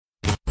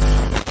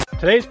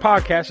Today's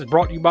podcast is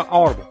brought to you by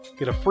Audible.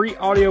 Get a free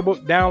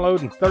audiobook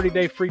download and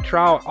 30-day free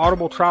trial at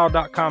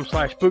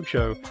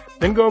audibletrial.com/spookshow.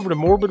 Then go over to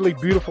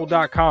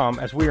morbidlybeautiful.com,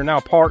 as we are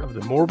now part of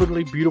the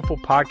Morbidly Beautiful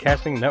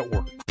Podcasting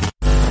Network.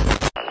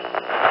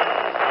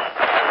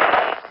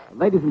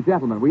 Ladies and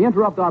gentlemen, we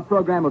interrupt our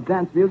program of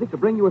dance music to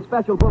bring you a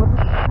special bulletin.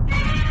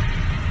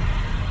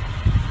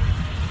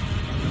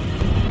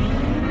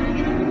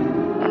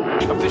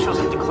 Officials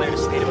have declared a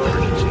state of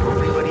emergency.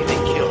 Everybody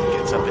they kill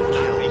gets up and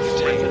kills.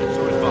 Residents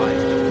are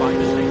advised to find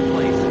a safe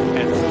place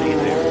and stay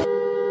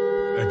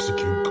there.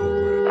 Execute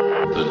Code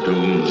Red. The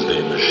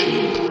Doomsday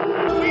Machine.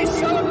 We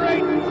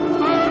celebrate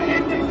our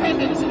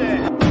Independence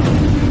Day.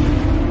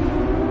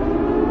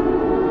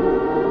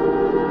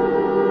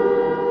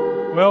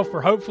 Well,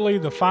 for hopefully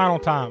the final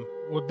time.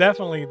 Well,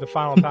 definitely the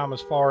final time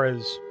as far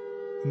as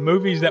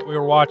movies that we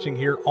were watching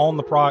here on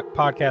the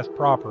podcast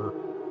proper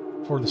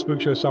for the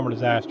Spookshow Summer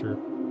Disaster.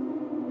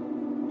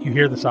 You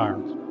hear the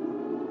sirens.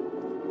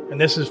 And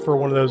this is for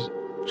one of those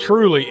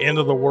truly end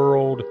of the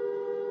world.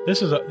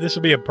 This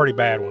would be a pretty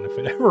bad one if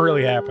it ever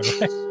really happened.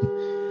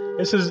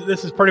 This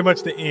is pretty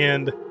much the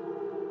end.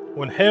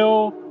 When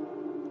hell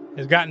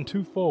has gotten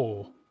too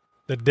full,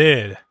 the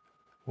dead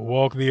will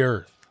walk the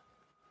earth.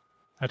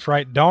 That's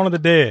right, Dawn of the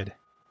Dead.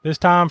 This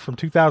time from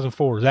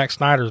 2004, Zack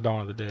Snyder's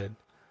Dawn of the Dead.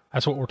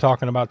 That's what we're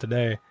talking about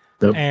today.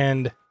 Yep.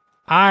 And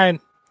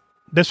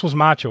this was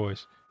my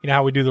choice. You know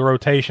how we do the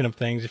rotation of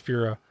things. If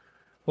you're a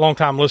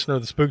long-time listener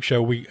of the Spook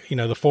Show,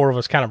 the four of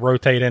us kind of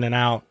rotate in and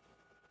out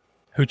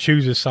who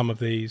chooses some of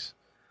these.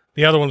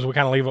 The other ones we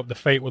kind of leave up to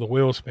fate with a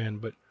wheel spin,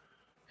 but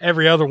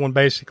every other one,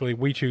 basically,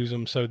 we choose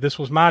them. So this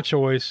was my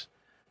choice,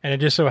 and it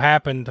just so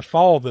happened to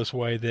fall this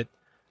way that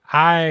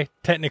I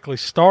technically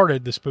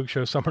started the Spook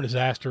Show Summer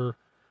Disaster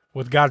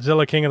with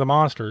Godzilla King of the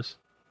Monsters,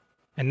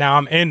 and now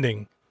I'm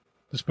ending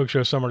the Spook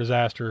Show Summer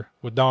Disaster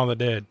with Dawn of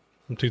the Dead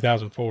from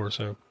 2004.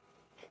 So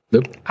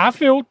Yep. I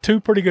feel two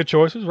pretty good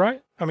choices,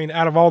 right? I mean,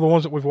 out of all the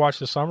ones that we've watched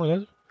this summer,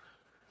 those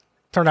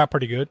turned out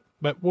pretty good.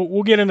 But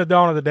we'll get into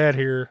Dawn of the Dead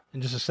here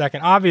in just a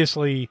second.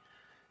 Obviously,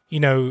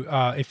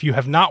 if you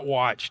have not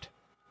watched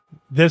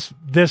this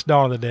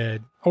Dawn of the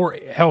Dead, or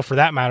hell, for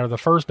that matter, the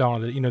first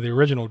Dawn of the, the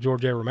original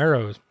George A.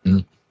 Romero's,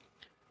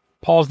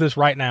 pause this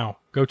right now.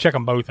 Go check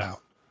them both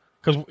out.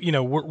 Because,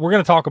 we're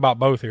going to talk about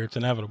both here. It's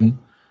inevitable.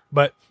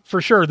 But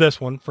for sure,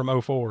 this one from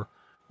 2004,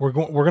 we're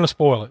going to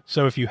spoil it.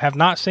 So if you have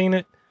not seen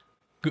it,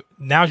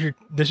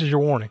 this is your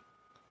warning.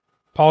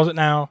 Pause it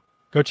now,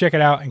 go check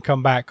it out, and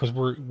come back, because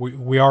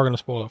we are going to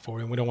spoil it for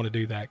you, and we don't want to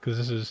do that, because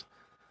this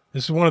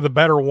is one of the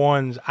better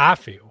ones, I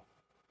feel.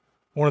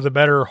 One of the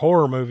better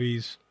horror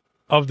movies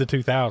of the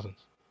 2000s.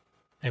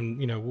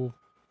 And,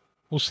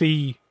 we'll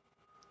see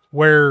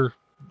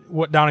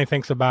what Donnie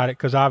thinks about it,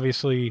 because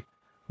obviously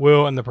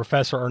Will and the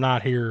professor are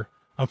not here.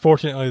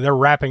 Unfortunately, they're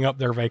wrapping up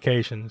their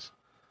vacations,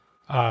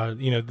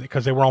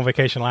 because they were on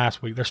vacation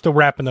last week. They're still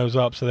wrapping those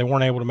up, so they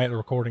weren't able to make the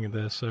recording of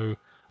this. So,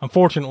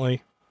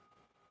 unfortunately,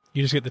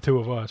 you just get the two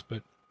of us.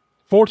 But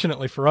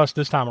fortunately for us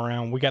this time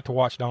around, we got to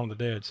watch Dawn of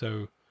the Dead.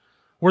 So,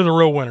 we're the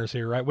real winners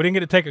here, right? We didn't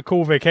get to take a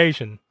cool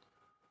vacation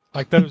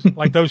like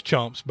those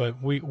chumps,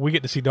 but we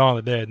get to see Dawn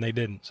of the Dead, and they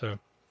didn't. So,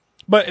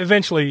 but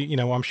eventually,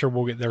 I'm sure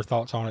we'll get their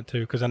thoughts on it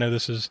too, because I know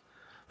this is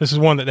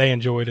one that they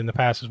enjoyed in the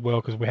past as well,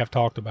 because we have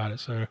talked about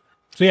it. So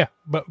yeah,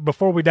 but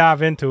before we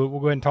dive into it,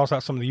 we'll go ahead and toss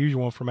out some of the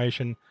usual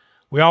information.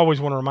 We always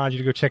want to remind you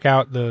to go check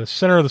out the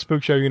Center of the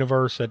Spook Show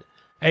universe at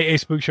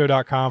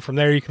aaspookshow.com. From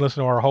there, you can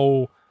listen to our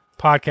whole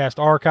podcast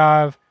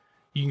archive.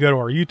 You can go to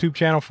our YouTube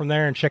channel from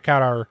there and check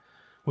out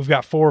we've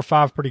got 4 or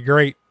 5 pretty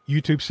great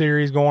YouTube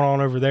series going on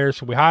over there.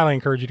 So we highly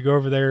encourage you to go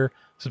over there,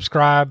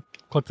 subscribe,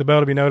 click the bell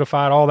to be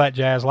notified, all that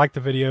jazz, like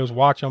the videos,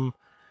 watch them.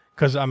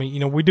 Because,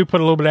 we do put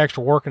a little bit of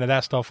extra work into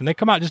that stuff, and they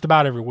come out just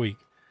about every week.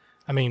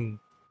 I mean,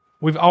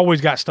 we've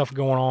always got stuff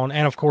going on,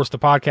 and of course the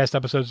podcast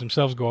episodes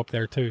themselves go up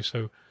there too.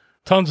 So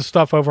tons of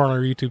stuff over on our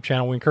YouTube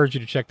channel. We encourage you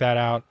to check that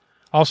out.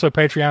 Also,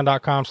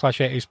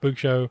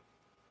 patreon.com/aaspookshow.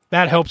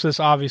 That helps us,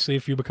 obviously,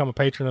 if you become a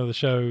patron of the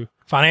show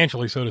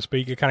financially, so to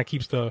speak. It kind of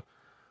keeps the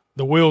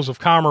wheels of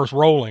commerce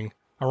rolling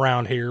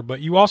around here.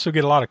 But you also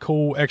get a lot of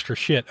cool extra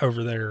shit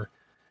over there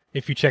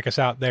if you check us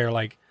out there,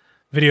 like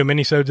video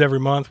minisodes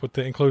every month,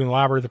 including the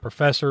Library of the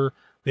Professor,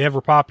 the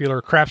ever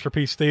popular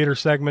Crapsterpiece Theater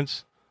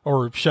segments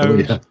or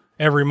shows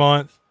every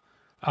month.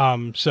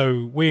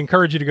 So we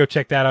encourage you to go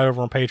check that out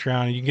over on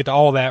Patreon, and you can get to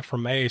all that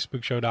from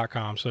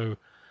aaspookshow.com. So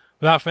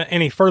without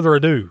any further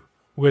ado,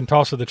 we're going to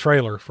toss to the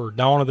trailer for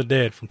Dawn of the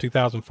Dead from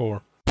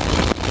 2004.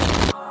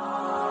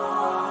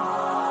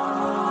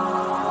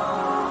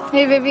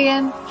 Hey,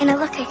 Vivian. Hey, now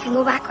look, I can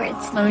go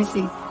backwards. Let me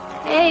see.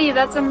 Hey,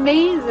 that's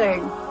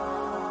amazing.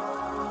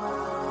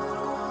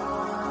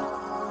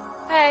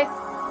 Hey.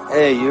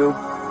 Hey, you.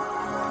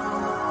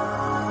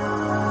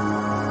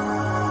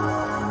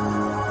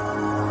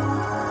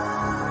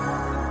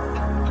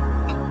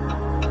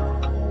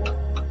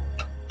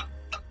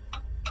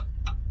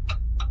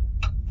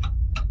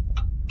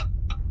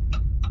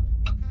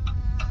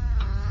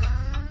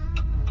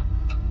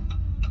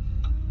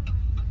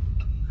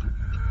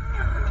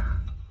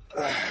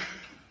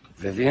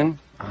 Vivian,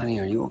 honey,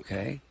 are you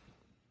okay?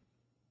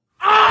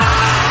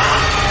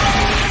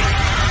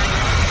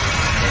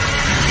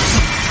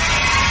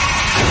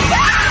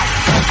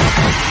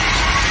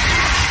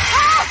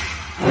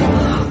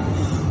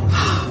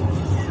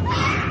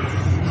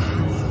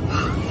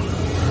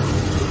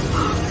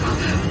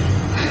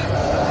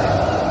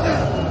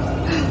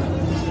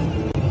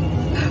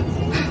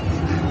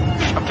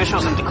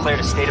 Officials have declared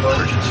a state of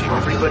emergency.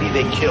 Everybody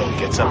they kill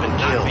gets up and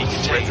kills.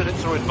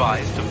 Residents are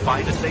advised to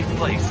find a safe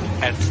place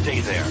and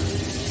stay there.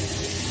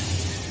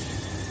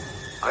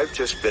 I've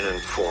just been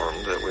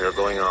informed that we are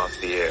going off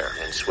the air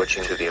and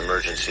switching to the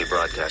emergency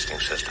broadcasting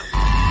system.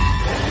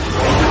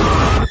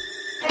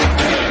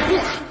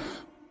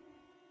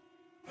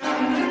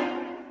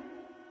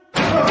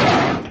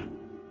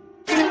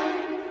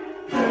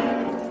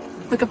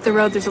 Look up the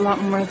road, there's a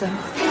lot more of them.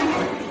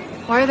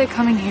 Why are they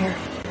coming here?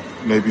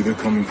 Maybe they're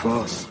coming for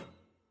us.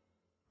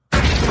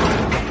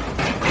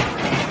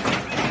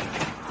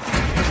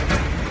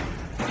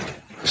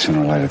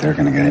 Sooner or later, they're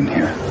gonna get in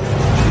here.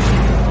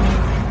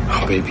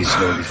 Our baby's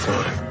here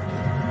before.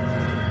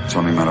 It's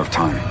only a matter of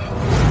time.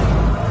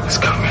 It's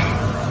coming.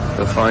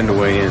 They'll find a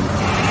way in.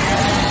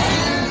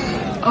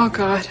 Oh,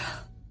 God.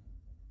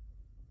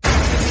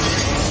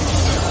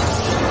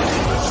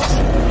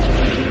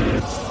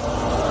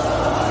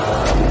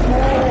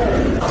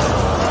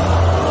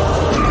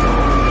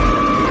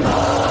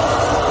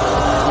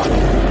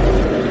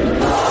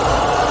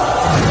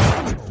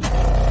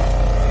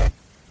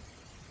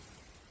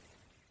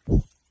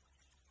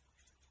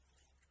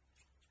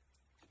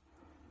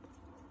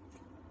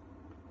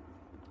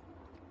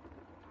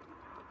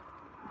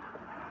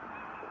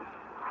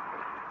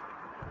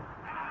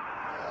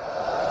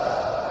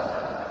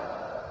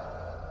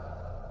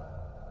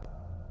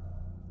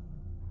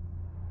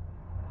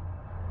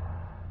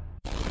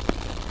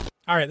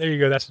 All right, there you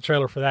go. That's the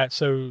trailer for that.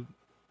 So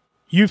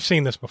you've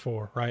seen this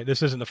before, right?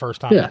 This isn't the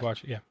first time you've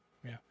watched it.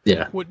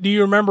 Yeah. What, do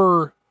you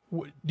remember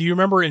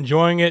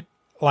enjoying it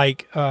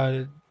like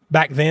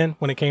back then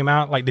when it came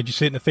out? Like, did you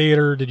sit in the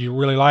theater? Did you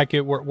really like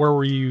it? Where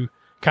were you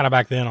kind of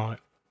back then on it?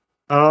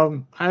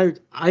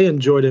 I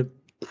enjoyed it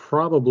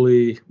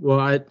probably.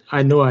 Well,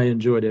 I know I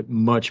enjoyed it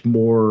much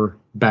more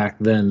back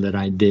then than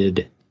I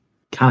did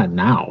kind of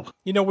now.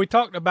 You know, we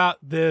talked about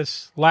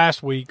this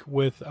last week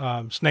with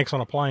Snakes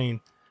on a Plane,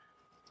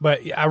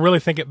 but I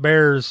really think it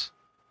bears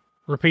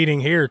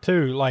repeating here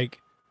too. Like,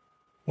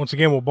 once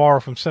again, we'll borrow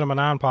from Cinema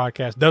 9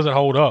 podcast. Does it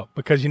hold up?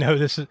 Because, you know,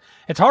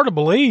 it's hard to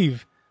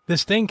believe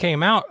this thing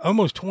came out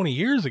almost 20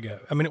 years ago.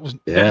 I mean, it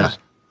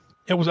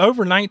was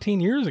over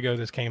 19 years ago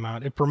this came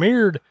out. It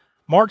premiered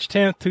March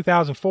 10th,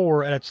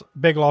 2004 at its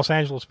big Los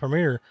Angeles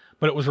premiere,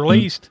 but it was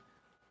released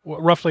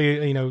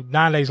roughly,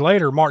 9 days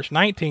later, March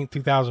 19th,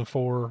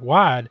 2004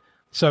 wide.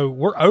 So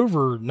we're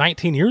over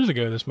 19 years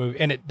ago, this movie,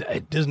 and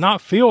it does not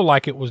feel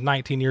like it was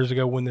 19 years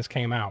ago when this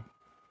came out.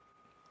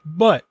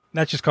 But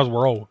that's just because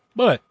we're old.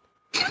 But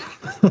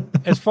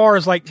as far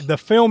as like the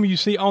film you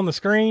see on the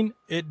screen,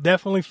 it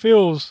definitely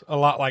feels a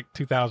lot like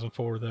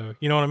 2004, though.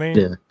 You know what I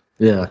mean?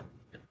 Yeah.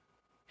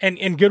 And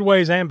in good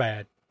ways and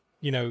bad,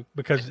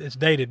 because it's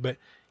dated. But,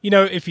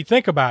 if you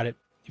think about it,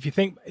 if you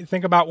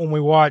think about when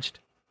we watched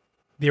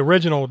the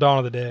original Dawn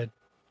of the Dead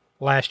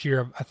last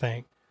year, I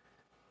think,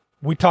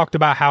 we talked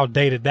about how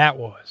dated that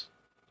was,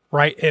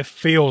 right? It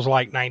feels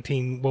like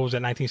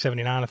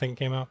 1979, I think it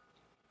came out.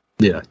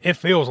 Yeah. It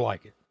feels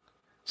like it.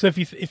 So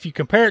if you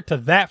compare it to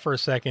that for a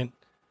second,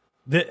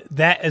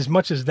 that as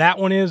much as that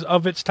one is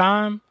of its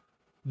time,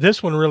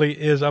 this one really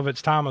is of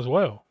its time as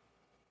well.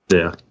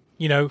 Yeah.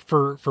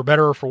 For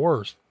better or for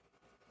worse.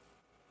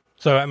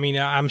 So, I mean,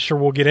 I'm sure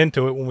we'll get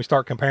into it when we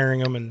start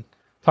comparing them and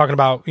talking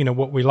about,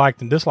 what we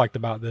liked and disliked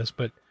about this,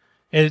 but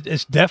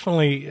it's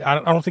definitely, I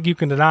don't think you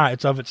can deny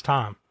it's of its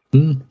time.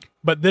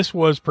 But this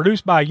was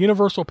produced by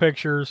Universal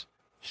Pictures,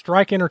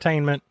 Strike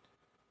Entertainment,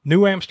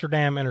 New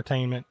Amsterdam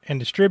Entertainment, and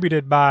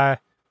distributed by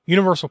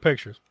Universal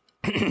Pictures.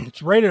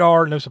 It's rated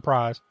R, no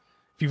surprise.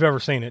 If you've ever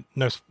seen it,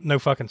 no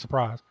fucking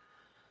surprise.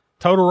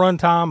 Total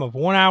runtime of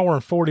 1 hour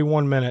and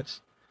 41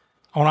 minutes.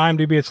 On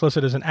IMDb, it's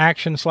listed as an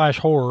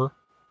action/horror.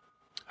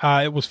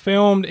 It was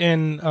filmed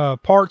in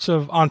parts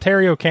of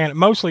Ontario, Canada,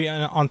 mostly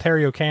in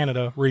Ontario,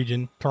 Canada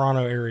region,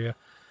 Toronto area.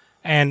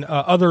 And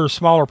other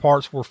smaller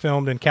parts were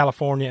filmed in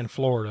California and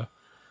Florida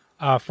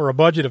for a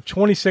budget of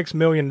 $26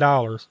 million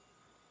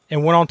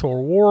and went on to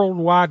a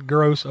worldwide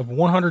gross of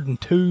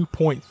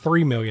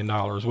 $102.3 million,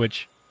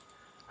 which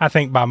I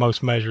think by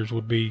most measures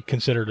would be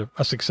considered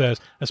a success,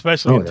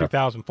 especially in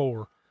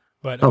 2004,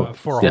 but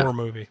for a horror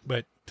movie.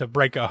 But to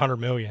break 100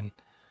 million,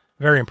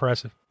 very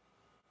impressive.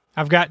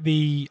 I've got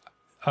the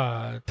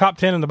top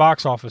 10 in the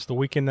box office the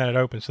weekend that it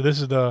opened. So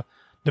this is the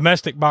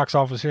domestic box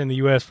office here in the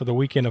U.S. for the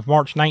weekend of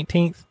March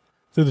 19th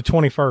through the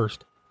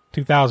 21st,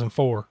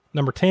 2004.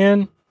 Number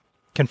 10,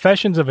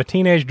 Confessions of a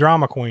Teenage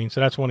Drama Queen. So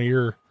that's one of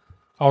your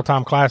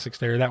all-time classics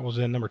there. That was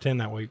in number 10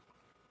 that week.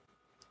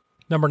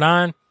 Number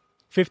 9,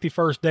 50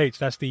 First Dates.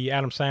 That's the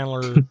Adam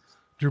Sandler,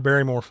 Drew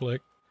Barrymore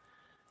flick.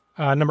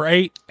 Number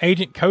 8,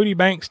 Agent Cody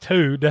Banks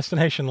 2,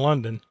 Destination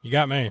London. You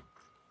got me.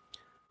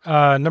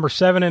 Number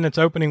 7 in its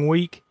opening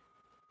week.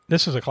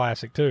 This is a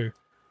classic too.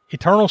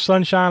 Eternal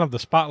Sunshine of the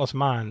Spotless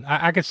Mind.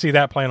 I could see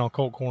that playing on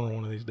Colt Corner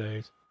one of these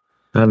days.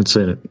 I haven't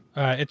seen it.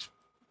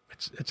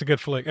 It's a good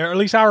flick, or at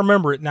least I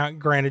remember it. Now,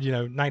 granted,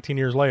 19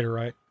 years later,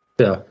 right?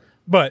 Yeah.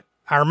 But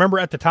I remember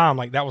at the time,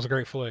 like, that was a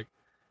great flick.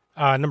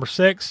 Number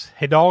 6,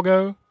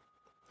 Hidalgo.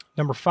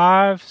 Number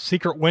 5,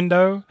 Secret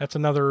Window. That's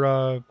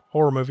another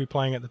horror movie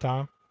playing at the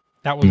time.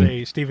 That was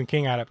a Stephen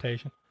King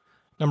adaptation.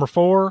 Number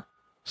 4,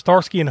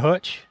 Starsky and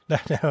Hutch.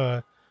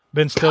 That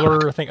Ben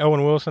Stiller, I think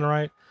Owen Wilson,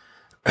 right?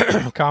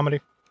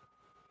 Comedy.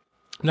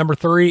 Number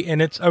 3,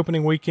 in its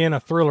opening weekend, a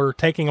thriller,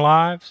 Taking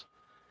Lives.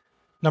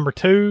 Number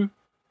 2,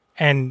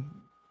 and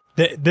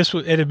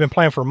it had been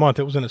playing for a month.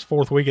 It was in its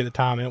 4th week at the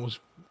time, and it was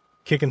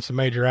kicking some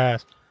major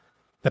ass.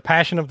 The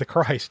Passion of the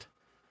Christ.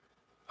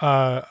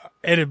 It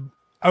had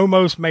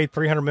almost made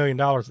 $300 million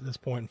at this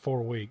point in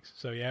 4 weeks.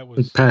 So yeah, it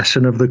was the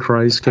Passion of the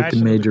Christ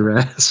kicking major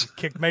ass.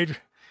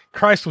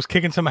 Christ was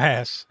kicking some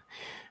ass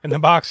in the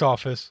box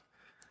office.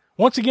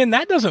 Once again,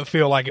 that doesn't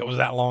feel like it was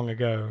that long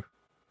ago,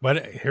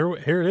 but here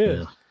it is.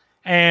 Yeah.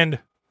 And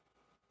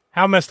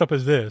how messed up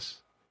is this?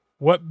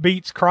 What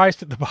beats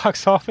Christ at the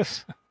box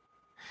office?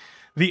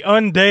 The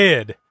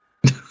Undead.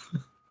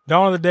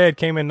 Dawn of the Dead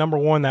came in number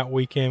 1 that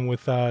weekend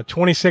with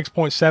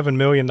 $26.7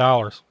 million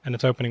in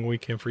its opening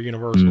weekend for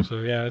Universal. So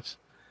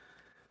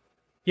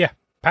yeah,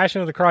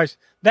 Passion of the Christ.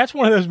 That's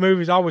one of those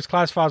movies I always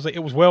classify as like,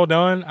 it was well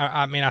done.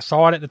 I mean, I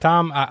saw it at the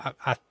time.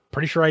 I'm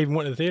pretty sure I even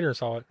went to the theater and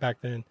saw it back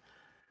then.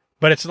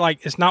 But it's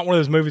not one of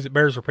those movies that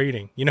bears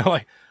repeating.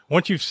 Like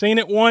once you've seen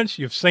it once,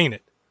 you've seen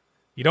it.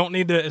 You don't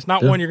need to. It's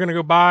not one you're going to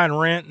go buy and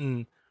rent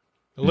and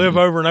live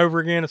over and over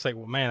again. It's like,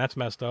 well, man, that's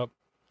messed up.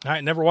 I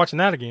ain't never watching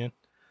that again.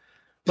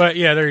 But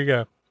yeah, there you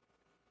go.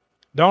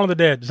 Dawn of the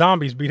Dead.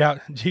 Zombies beat out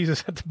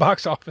Jesus at the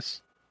box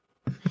office.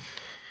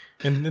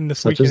 in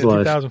this weekend of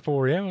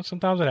 2004. Yeah, well,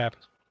 sometimes it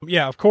happens.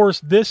 Yeah, of course,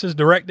 this is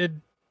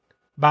directed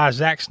by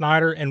Zack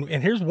Snyder. And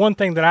here's one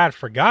thing that I had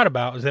forgot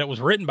about is that it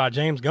was written by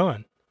James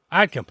Gunn.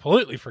 I had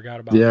completely forgot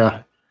about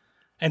that.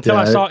 Until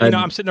I saw,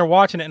 I'm sitting there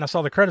watching it and I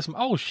saw the credits.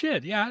 Oh,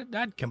 shit. Yeah,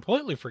 I'd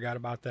completely forgot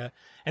about that.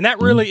 And that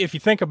really, if you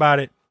think about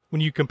it,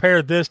 when you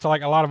compare this to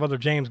like a lot of other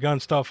James Gunn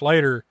stuff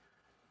later,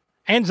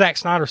 and Zack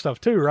Snyder stuff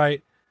too,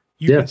 right?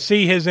 You can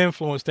see his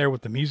influence there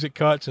with the music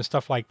cuts and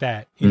stuff like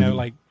that.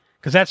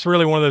 Because that's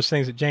really one of those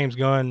things that James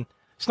Gunn,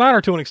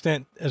 Snyder to an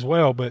extent as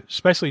well, but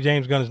especially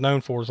James Gunn is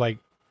known for is like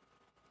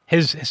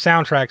his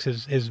soundtracks,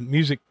 his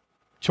music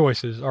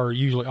choices are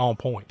usually on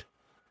point.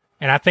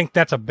 And I think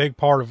that's a big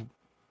part of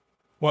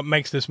what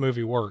makes this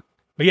movie work.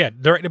 But yeah,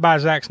 directed by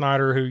Zack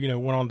Snyder, who,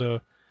 went on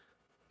to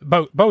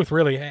both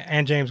really,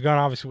 and James Gunn,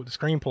 obviously with the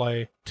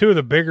screenplay, two of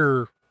the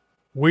bigger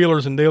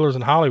wheelers and dealers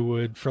in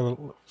Hollywood for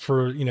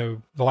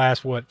the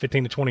last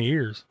 15 to 20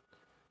 years,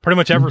 pretty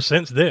much ever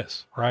since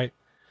this, right?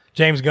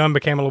 James Gunn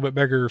became a little bit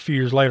bigger a few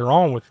years later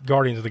on with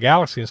Guardians of the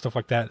Galaxy and stuff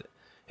like that,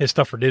 his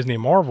stuff for Disney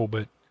and Marvel.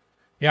 But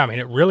yeah, I mean,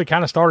 it really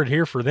kind of started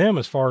here for them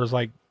as far as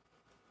like,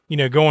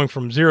 going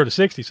from 0 to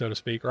 60, so to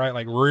speak, right?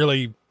 Like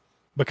really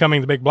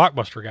becoming the big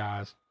blockbuster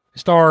guys. It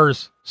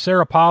stars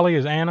Sarah Polley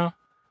as Anna,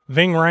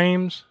 Ving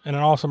Rhames in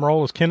an awesome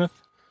role as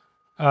Kenneth,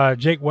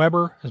 Jake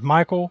Weber as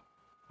Michael,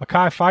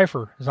 Mekhi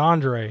Phifer as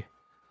Andre,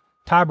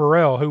 Ty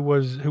Burrell, who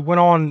went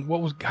on,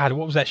 what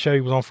was that show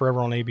he was on forever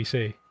on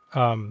ABC?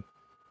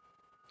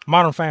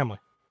 Modern Family.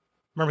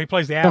 Remember, he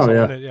plays the asshole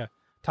in it. Yeah.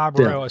 Ty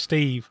Burrell as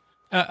Steve.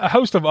 A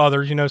host of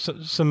others,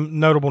 some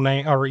notable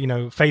name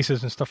or,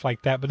 faces and stuff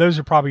like that. But those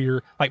are probably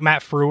like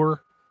Matt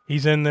Frewer.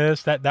 He's in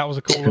this. That was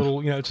a cool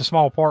little, it's a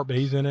small part, but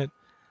he's in it.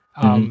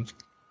 And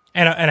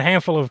a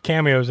handful of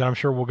cameos that I'm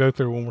sure we'll go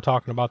through when we're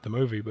talking about the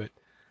movie. But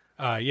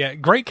yeah,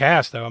 great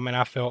cast though. I mean,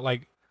 I felt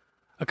like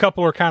a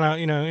couple are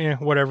kind of,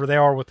 whatever, they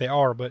are what they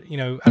are. But,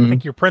 I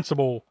think your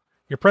principal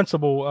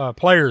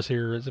players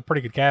here is a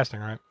pretty good casting,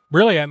 right?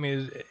 Really, I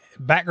mean,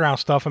 background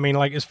stuff. I mean,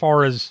 like as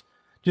far as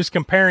just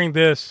comparing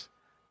this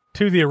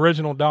to the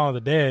original Dawn of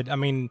the Dead, I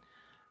mean,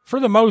 for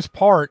the most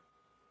part,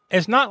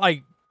 it's not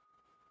like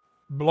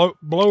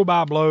blow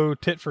by blow,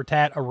 tit for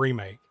tat, a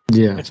remake.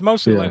 Yeah. It's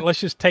mostly like, let's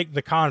just take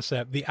the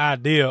concept, the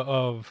idea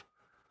of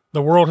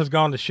the world has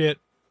gone to shit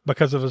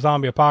because of a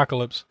zombie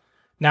apocalypse.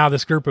 Now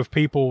this group of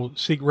people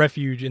seek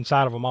refuge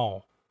inside of a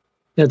mall.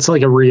 It's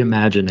like a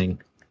reimagining.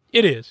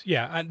 It is.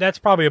 Yeah. That's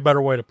probably a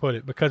better way to put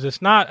it because it's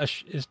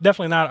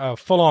definitely not a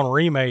full on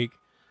remake,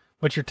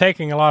 but you're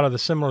taking a lot of the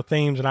similar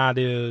themes and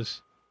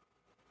ideas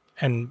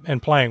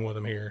and playing with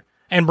them here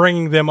and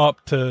bringing them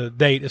up to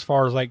date as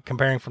far as like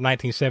comparing from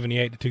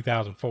 1978 to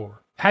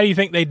 2004. How do you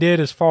think they did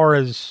as far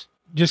as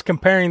just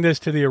comparing this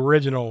to the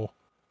original?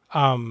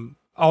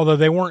 Although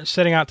they weren't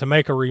setting out to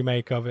make a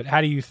remake of it,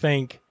 do you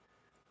think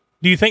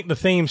the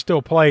themes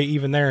still play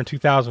even there in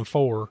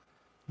 2004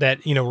 that,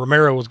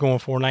 Romero was going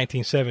for in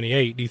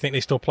 1978? Do you think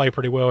they still play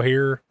pretty well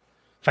here?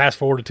 Fast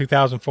forward to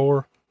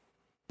 2004.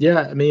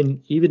 Yeah. I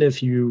mean, even if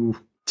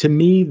to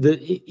me,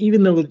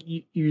 even though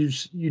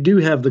you do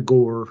have the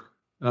gore,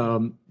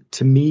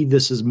 to me,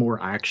 this is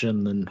more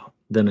action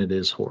than it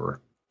is horror.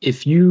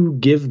 If you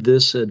give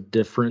this a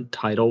different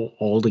title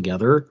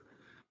altogether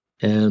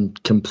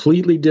and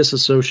completely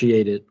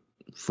disassociate it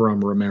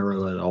from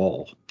Romero at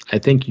all. I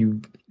think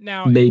you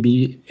now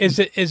maybe is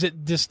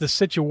it just the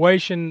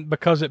situation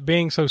because it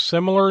being so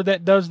similar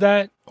that does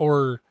that,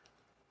 or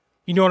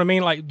you know what I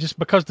mean? Like just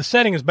because the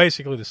setting is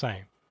basically the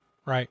same,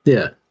 right?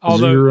 Yeah.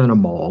 Although you're in a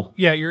mall.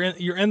 Yeah, you're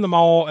in the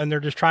mall and they're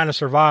just trying to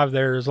survive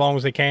there as long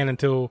as they can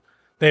until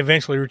they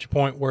eventually reach a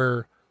point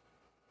where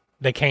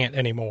they can't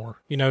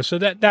anymore. You know, so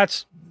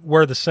that's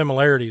where the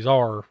similarities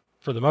are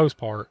for the most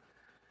part.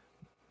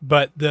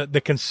 But the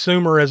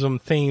consumerism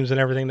themes and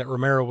everything that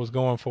Romero was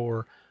going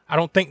for, I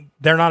don't think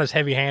they're not as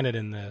heavy-handed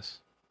in this.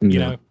 You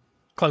know,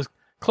 because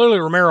clearly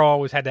Romero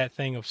always had that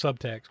thing of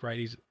subtext,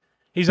 right?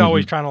 He's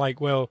always trying to like,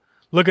 well,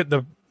 look at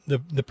the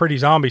pretty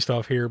zombie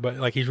stuff here, but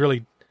like he's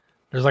really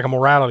there's like a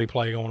morality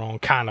play going on,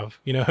 kind of,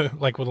 you know,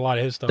 like with a lot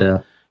of his stuff. Yeah.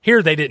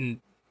 Here they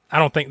didn't. I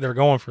don't think they're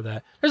going for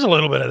that. There's a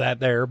little bit of that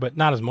there, but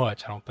not as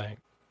much. I don't think.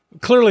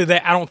 Clearly,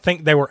 I don't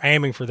think they were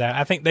aiming for that.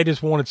 I think they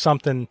just wanted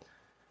something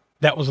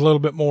that was a little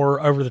bit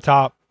more over the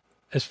top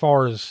as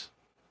far as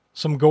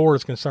some gore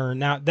is concerned.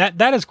 Now,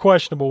 that is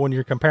questionable when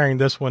you're comparing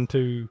this one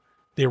to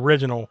the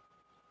original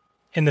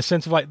in the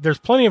sense of like, there's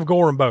plenty of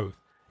gore in both.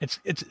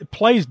 It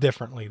plays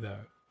differently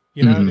though.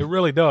 You know, it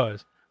really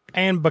does.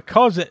 And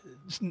because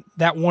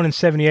that one in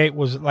 78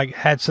 was like,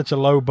 had such a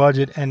low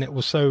budget and it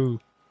was so,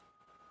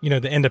 you know,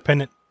 the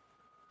independent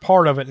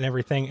part of it and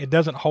everything, it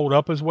doesn't hold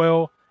up as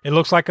well. It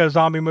looks like a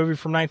zombie movie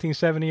from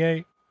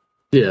 1978.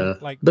 Yeah,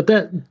 like, but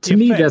that to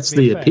me, that's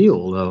the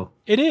appeal, though.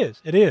 It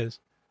is.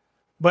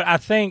 But I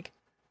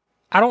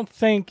don't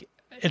think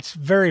it's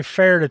very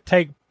fair to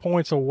take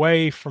points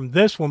away from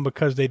this one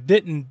because they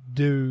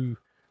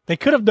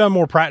could have done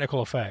more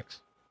practical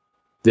effects.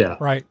 Yeah.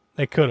 Right?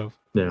 They could have.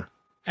 Yeah.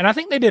 And I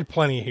think they did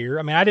plenty here.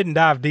 I mean, I didn't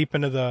dive deep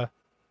into the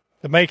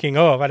making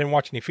of. I didn't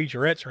watch any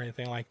featurettes or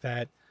anything like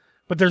that.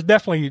 But there's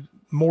definitely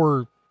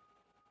more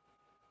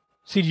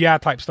CGI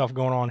type stuff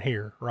going on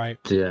here, right?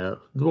 Yeah.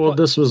 Well,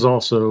 this was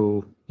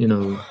also, you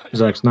know,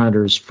 Zack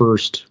Snyder's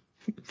first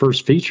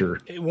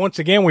feature. Once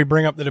again, we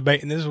bring up the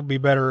debate, and this would be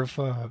better if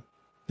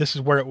this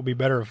is where it would be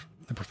better if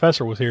the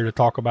professor was here to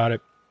talk about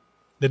it.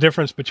 The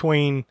difference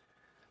between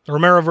the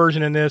Romero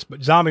version in this,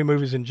 but zombie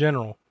movies in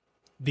general,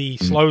 the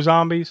slow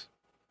zombies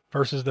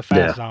versus the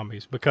fast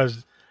zombies,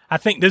 because I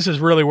think this is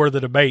really where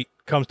the debate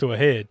comes to a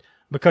head.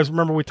 Because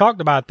remember, we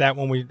talked about that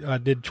when we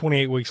did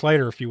 28 Weeks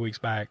Later a few weeks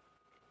back.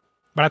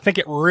 But I think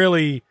it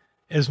really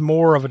is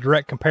more of a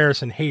direct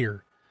comparison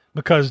here.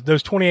 Because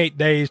those 28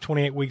 days,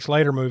 28 weeks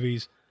later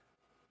movies,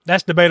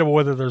 that's debatable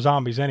whether they're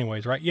zombies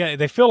anyways, right? Yeah,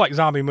 they feel like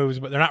zombie movies,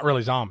 but they're not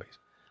really zombies.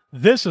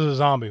 This is a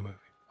zombie movie,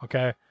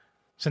 okay?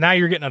 So now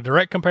you're getting a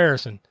direct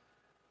comparison.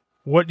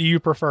 What do you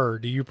prefer?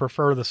 Do you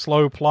prefer the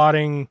slow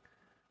plotting,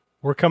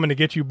 we're coming to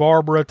get you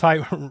Barbara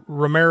type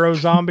Romero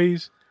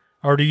zombies?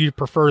 Or do you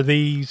prefer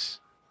these,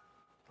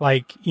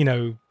 like, you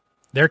know,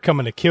 they're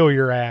coming to kill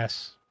your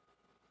ass,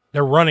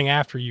 they're running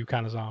after you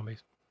kind of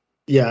zombies?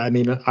 Yeah, I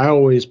mean, I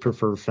always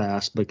prefer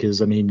fast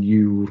because, I mean,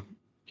 you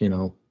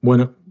know,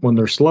 when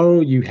they're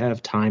slow, you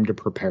have time to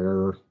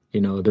prepare.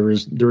 You know, there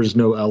is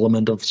no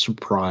element of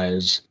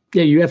surprise.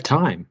 Yeah, you have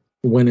time.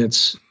 When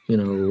it's, you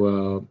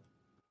know,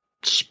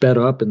 sped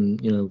up and,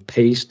 you know,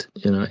 paced,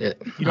 you know,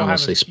 you don't have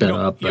to say sped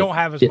up. You don't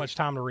have as much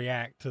time to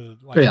react to,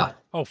 like,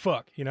 oh,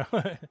 fuck, you know?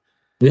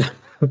 Yeah.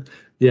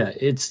 Yeah,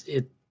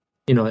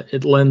 you know,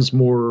 it lends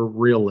more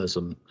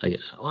realism. I'm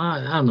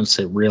going to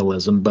say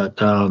realism, but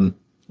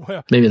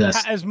well, maybe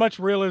that's as much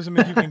realism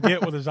as you can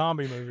get with a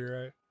zombie movie,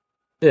 right?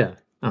 Yeah.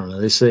 I don't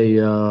know. They say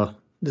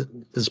this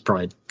is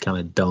probably kind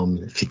of dumb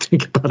if you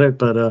think about it,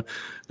 but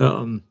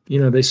you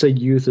know, they say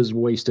youth is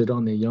wasted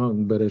on the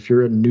young, but if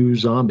you're a new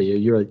zombie,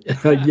 you're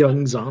a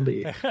young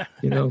zombie,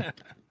 you know.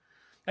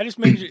 That just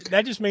means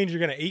you're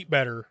going to eat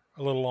better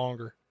a little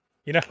longer,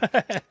 you know.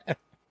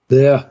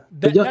 Yeah.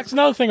 That's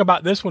another thing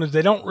about this one is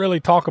they don't really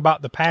talk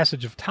about the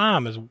passage of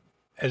time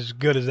as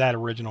good as that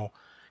original.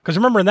 Because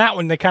remember in that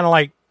one, they kind of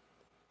like,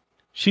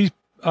 she's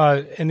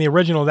in the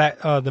original that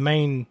the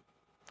main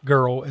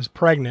girl is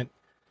pregnant,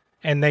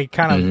 and they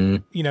kind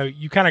of, you know,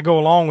 you kind of go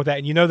along with that,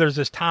 and you know there's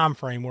this time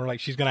frame where like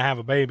she's going to have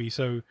a baby,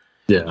 so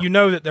you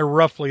know that they're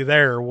roughly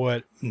there,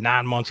 9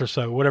 months or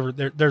so, whatever.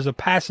 There's a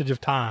passage of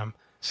time.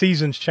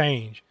 Seasons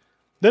change.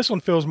 This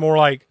one feels more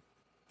like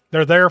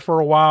they're there for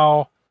a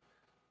while.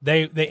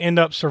 They end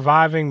up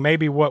surviving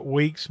maybe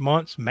weeks,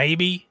 months,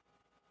 maybe.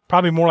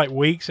 Probably more like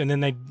weeks, and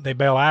then they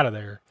bail out of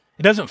there.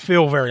 It doesn't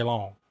feel very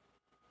long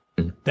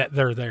that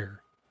they're there.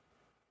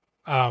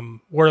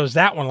 Whereas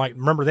that one, like,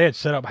 remember they had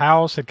set up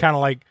house, had kind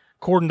of like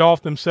cordoned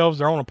off themselves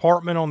their own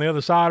apartment on the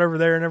other side over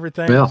there and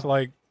everything. Yeah. It's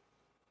like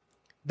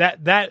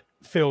that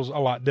feels a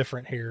lot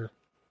different here.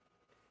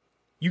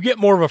 You get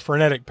more of a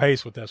frenetic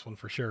pace with this one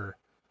for sure.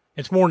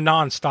 It's more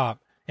nonstop.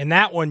 And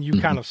that one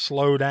you kind of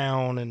slow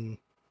down and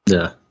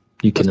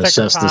you can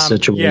assess the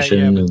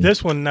situation. Yeah, but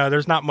this one, no,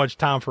 there's not much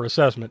time for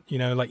assessment. You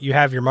know, like you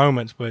have your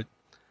moments, but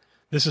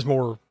this is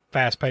more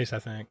fast paced, I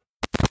think.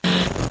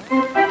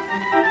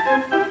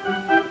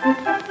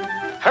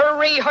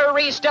 Hurry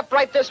hurry, step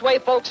right this way,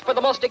 folks, for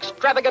the most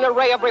extravagant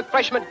array of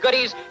refreshment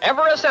goodies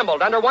ever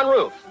assembled under one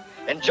roof.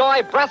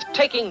 Enjoy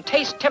breathtaking,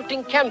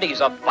 taste-tempting candies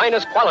of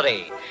finest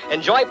quality.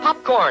 Enjoy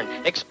popcorn,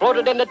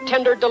 exploded into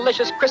tender,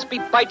 delicious, crispy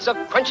bites of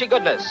crunchy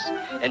goodness.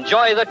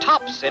 Enjoy the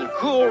tops in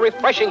cool,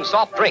 refreshing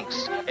soft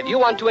drinks. If you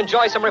want to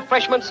enjoy some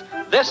refreshments,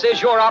 this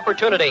is your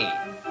opportunity.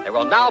 There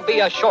will now be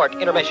a short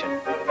intermission.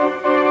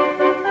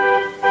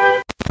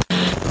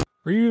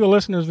 For you, the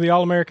listeners of the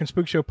All-American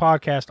Spook Show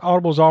podcast,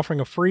 Audible is offering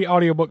a free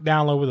audiobook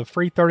download with a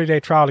free 30-day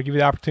trial to give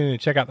you the opportunity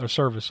to check out their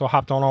service. So I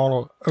hopped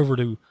on over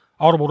to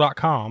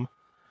audible.com.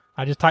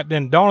 I just typed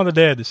in Dawn of the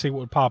Dead to see what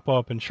would pop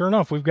up, and sure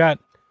enough, we've got,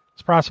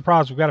 surprise,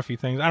 surprise, we've got a few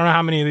things. I don't know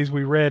how many of these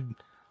we read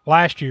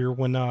last year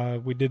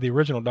when we did the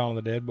original Dawn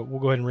of the Dead, but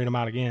we'll go ahead and read them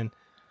out again.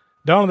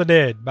 Dawn of the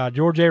Dead by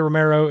George A.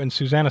 Romero and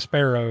Susanna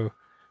Sparrow.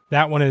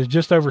 That one is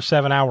just over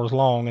 7 hours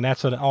long, and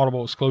that's an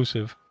Audible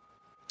exclusive.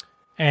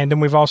 And then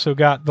we've also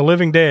got The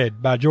Living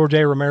Dead by George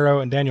A. Romero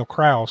and Daniel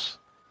Kraus.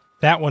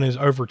 That one is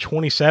over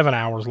 27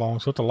 hours long,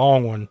 so it's a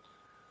long one.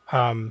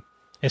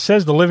 It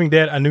says The Living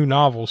Dead, a new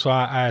novel, so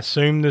I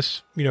assume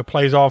this,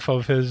 plays off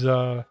of his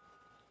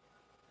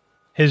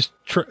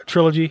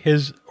trilogy,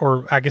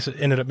 or I guess it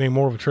ended up being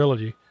more of a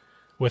trilogy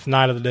with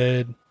Night of the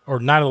Dead, or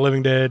Night of the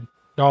Living Dead,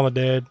 Dawn of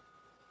the Dead.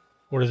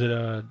 What is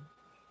it?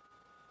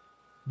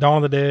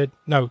 Dawn of the Dead?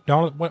 No,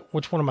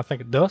 which one am I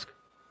thinking? Dusk?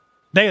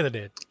 Day of the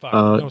Dead.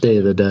 Day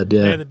of the Dead,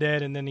 yeah. Day of the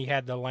Dead, and then he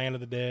had the Land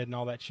of the Dead and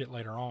all that shit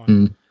later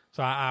on.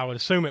 So I would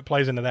assume it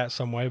plays into that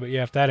some way, but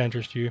yeah, if that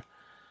interests you.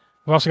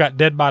 We've also got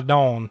Dead by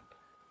Dawn,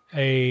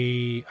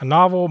 a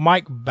novel,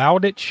 Mike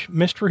Bowditch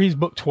Mysteries,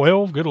 book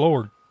 12. Good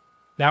Lord.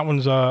 That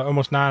one's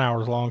almost 9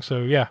 hours long,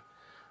 so yeah.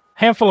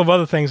 Handful of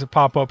other things that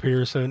pop up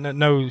here, so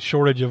no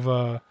shortage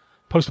of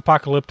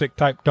post-apocalyptic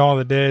type Dawn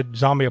of the Dead,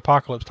 zombie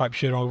apocalypse type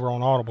shit over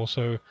on Audible,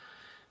 so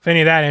if any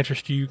of that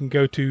interests you, you can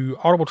go to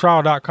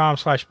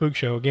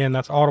audibletrial.com/spookshow. Again,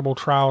 that's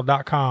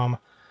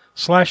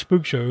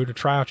audibletrial.com/spookshow to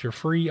try out your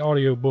free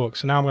audio book.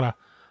 So now I'm going to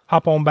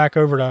hop on back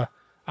over to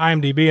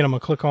IMDb and I'm going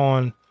to click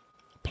on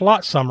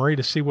plot summary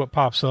to see what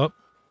pops up.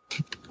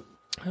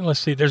 And let's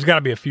see, there's got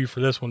to be a few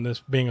for this one,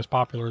 this being as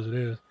popular as it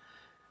is.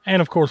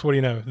 And of course, what do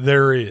you know?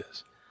 There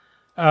is.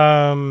 All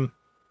right,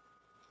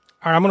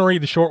 I'm going to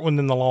read the short one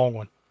then the long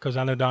one, because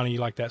I know, Donnie, you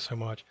like that so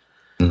much.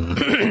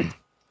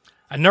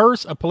 A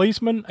nurse, a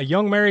policeman, a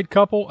young married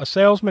couple, a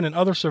salesman, and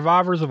other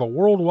survivors of a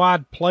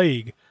worldwide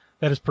plague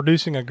that is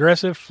producing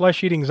aggressive,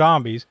 flesh-eating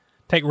zombies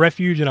take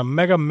refuge in a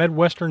mega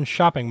Midwestern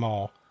shopping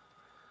mall.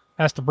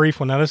 That's the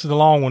brief one. Now, this is the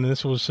long one, and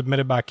this was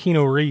submitted by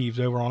Keanu Reeves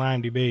over on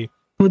IMDb.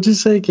 What'd you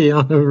say,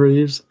 Keanu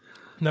Reeves?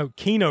 No,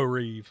 Keanu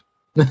Reeves.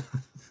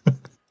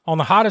 On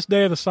the hottest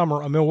day of the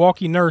summer, a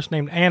Milwaukee nurse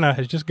named Anna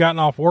has just gotten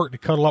off work to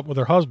cuddle up with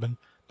her husband,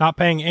 not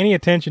paying any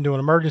attention to an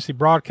emergency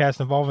broadcast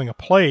involving a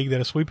plague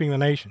that is sweeping the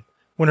nation.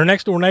 When her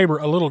next-door neighbor,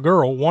 a little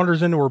girl,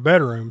 wanders into her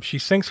bedroom, she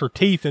sinks her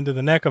teeth into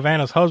the neck of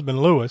Anna's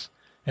husband, Lewis,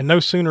 and no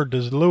sooner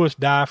does Lewis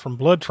die from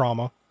blood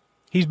trauma,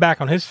 he's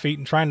back on his feet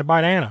and trying to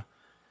bite Anna.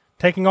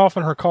 Taking off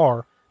in her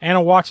car,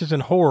 Anna watches in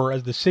horror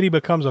as the city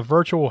becomes a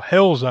virtual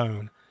hell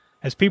zone,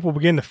 as people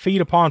begin to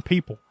feed upon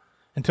people,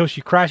 until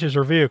she crashes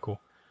her vehicle.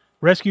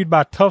 Rescued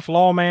by tough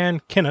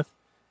lawman Kenneth,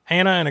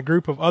 Anna and a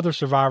group of other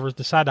survivors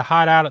decide to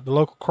hide out at the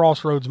local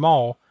Crossroads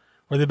Mall,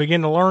 where they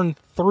begin to learn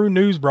through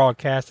news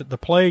broadcasts that the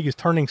plague is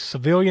turning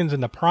civilians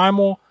into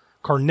primal,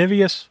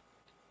 carnivorous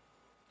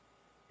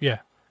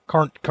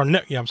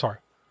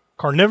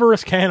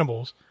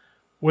cannibals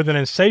with an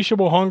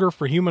insatiable hunger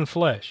for human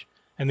flesh.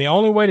 And the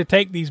only way to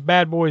take these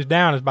bad boys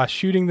down is by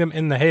shooting them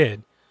in the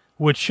head,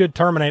 which should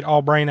terminate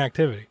all brain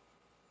activity.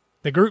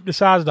 The group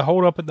decides to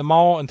hold up at the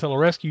mall until a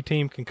rescue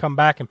team can come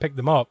back and pick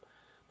them up,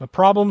 but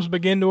problems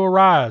begin to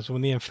arise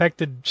when the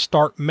infected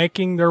start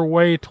making their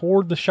way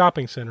toward the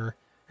shopping center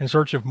in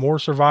search of more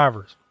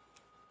survivors.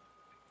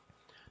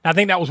 Now, I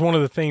think that was one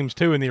of the themes,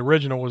 too, in the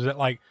original, was that,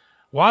 like,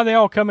 why are they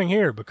all coming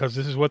here? Because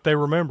this is what they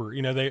remember.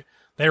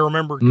 They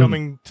remember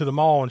coming to the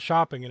mall and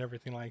shopping and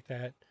everything like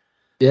that.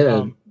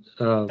 Yeah.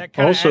 That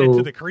kind of added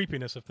to the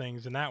creepiness of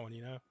things in that one,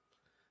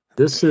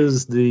 This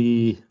is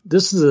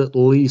at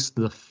least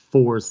the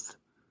fourth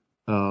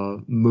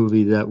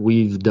movie that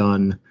we've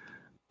done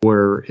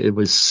where it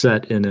was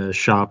set in a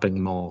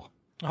shopping mall.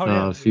 Oh,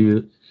 yeah.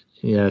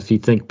 If you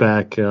think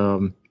back,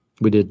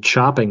 we did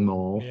Chopping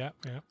Mall. Yeah.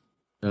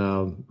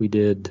 We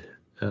did,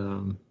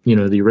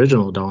 the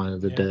original Dawn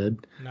of the Dead.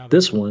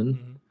 This one.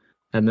 Mm-hmm.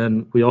 And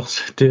then we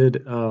also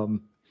did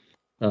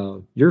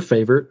your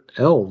favorite,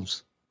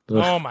 Elves.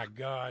 Oh, my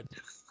God.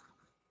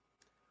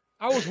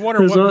 I was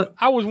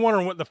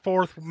wondering what the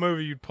fourth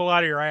movie you'd pull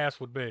out of your ass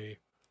would be.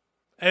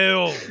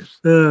 Elves.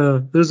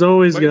 There's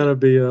always got to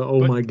be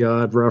my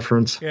God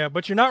reference. Yeah,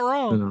 but you're not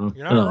wrong.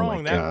 You're not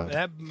wrong.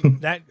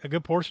 That a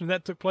good portion of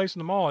that took place in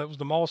the mall. It was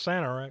the mall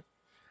Santa, right?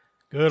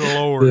 Good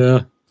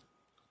Lord.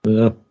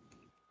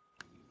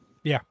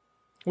 Yeah.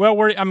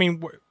 Well,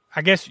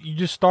 I guess you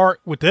just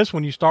start with this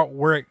one. You start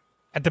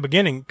at the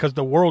beginning, because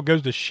the world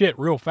goes to shit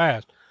real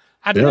fast.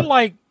 I did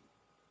like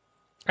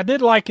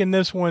in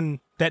this one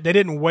that they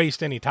didn't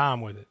waste any time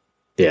with it.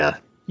 Yeah.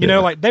 You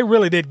know, like they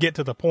really did get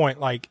to the point.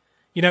 Like,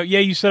 you know, yeah,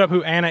 you set up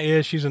who Anna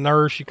is. She's a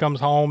nurse. She comes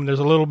home. There's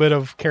a little bit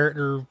of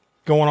character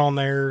going on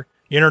there.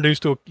 You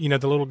introduced to, the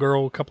little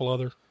girl, a couple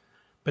others.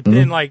 But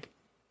then, like,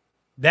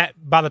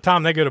 that, by the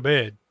time they go to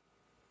bed,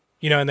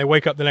 and they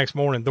wake up the next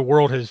morning, the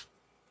world has,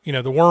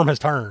 the worm has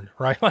turned,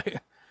 right?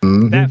 Like,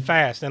 that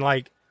fast. And,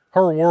 like,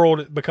 her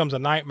world becomes a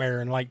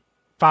nightmare in, like,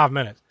 5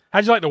 minutes.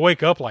 How'd you like to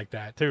wake up like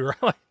that, too,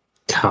 right? Like,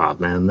 God,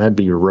 man, that'd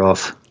be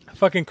rough. A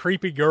fucking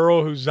creepy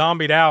girl who's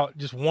zombied out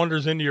just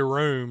wanders into your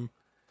room,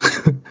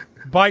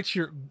 bites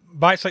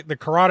like the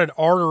carotid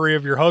artery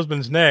of your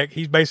husband's neck.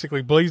 He's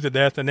basically bleeds to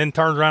death, and then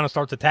turns around and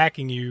starts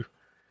attacking you.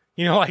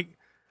 Like,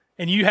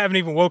 and you haven't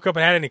even woke up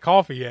and had any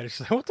coffee yet. It's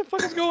like, what the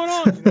fuck is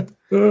going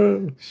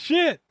on?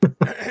 Shit.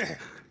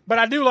 But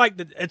I do like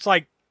that. It's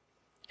like,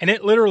 and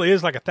it literally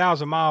is like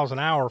 1,000 miles an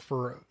hour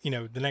for,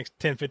 the next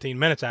 10, 15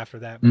 minutes after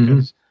that,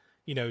 because,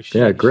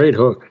 great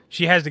hook.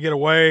 She has to get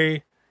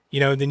away,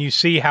 then you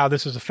see how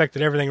this has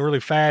affected everything really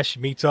fast. She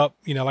meets up,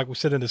 like we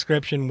said in the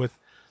description, with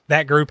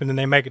that group, and then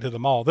they make it to the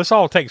mall. This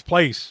all takes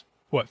place,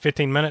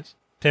 15 minutes?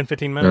 10,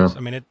 15 minutes? Yeah.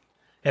 I mean, it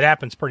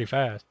happens pretty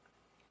fast.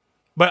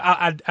 But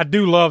I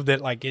do love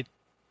that, like, it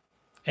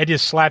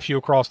just slaps you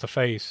across the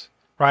face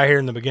right here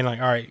in the beginning.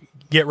 Like, all right,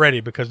 get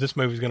ready, because this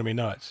movie's going to be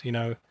nuts.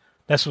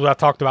 That's what I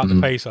talked about, the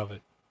pace of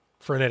it.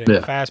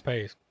 Frenetic, fast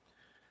pace.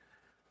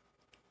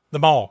 The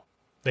mall.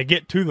 They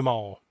get to the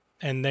mall,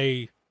 and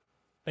they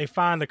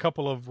find a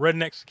couple of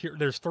redneck security.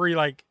 There's three,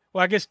 like,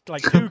 well, I guess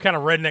like two kind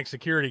of redneck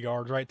security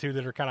guards, right? Two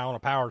that are kind of on a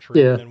power trip,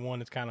 and then one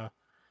that's kind of,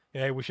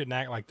 hey, we shouldn't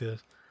act like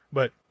this.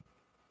 But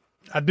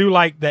I do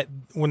like that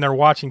when they're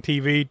watching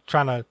TV,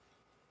 trying to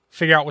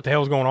figure out what the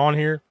hell's going on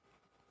here,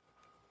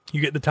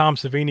 you get the Tom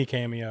Savini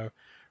cameo.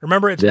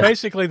 Remember, it's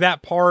basically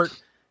that part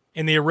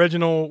in the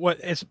original,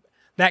 it's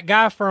that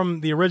guy from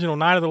the original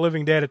Night of the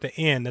Living Dead at the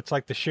end. That's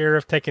like the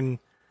sheriff taking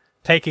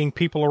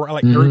people around,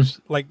 like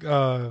groups, like,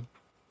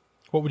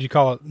 what would you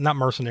call it? Not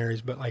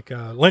mercenaries, but like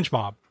lynch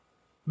mob.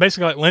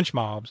 Basically like lynch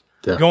mobs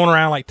going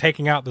around like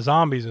taking out the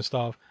zombies and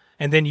stuff.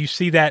 And then you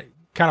see that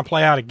kind of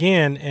play out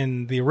again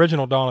in the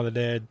original Dawn of the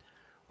Dead,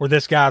 where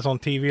this guy's on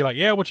TV like,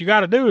 yeah, what you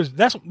got to do is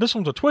this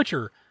one's a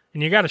twitcher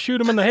and you got to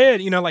shoot him in the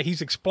head. Like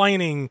he's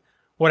explaining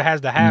what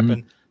has to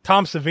happen.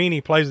 Tom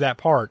Savini plays that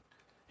part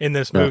in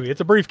this movie.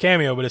 It's a brief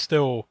cameo, but it's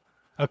still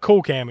a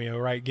cool cameo,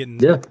 right? Getting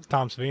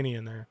Tom Savini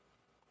in there.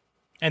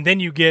 And then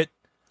you get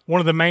one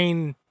of the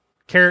main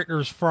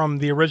characters from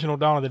the original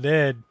Dawn of the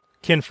Dead,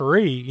 Ken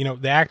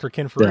Faree, the actor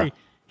Ken Faree. Yeah.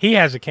 He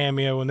has a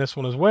cameo in this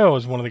one as well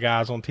as one of the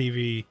guys on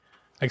TV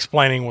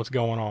explaining what's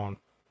going on.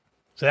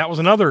 So that was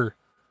another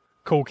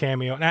cool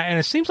cameo. Now, and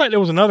it seems like there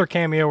was another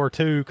cameo or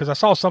two, because I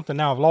saw something,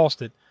 now I've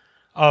lost it,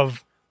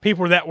 of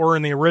people that were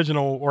in the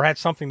original or had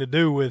something to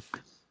do with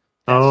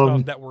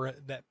stuff that were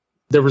that.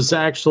 There was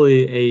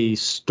actually a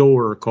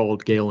store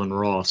called Galen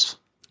Ross.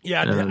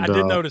 Yeah, I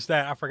did notice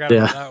that. I forgot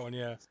about that one.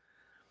 Yeah,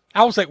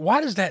 I was like, why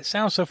does that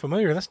sound so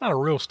familiar? That's not a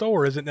real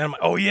store, is it? And I'm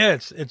like, oh yeah,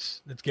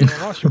 it's Galen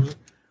Ross.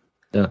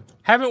 Yeah.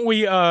 Haven't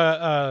we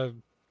also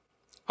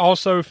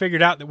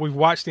figured out that we've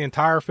watched the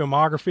entire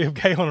filmography of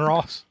Galen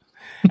Ross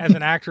as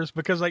an actress,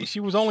 because like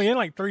she was only in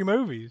like 3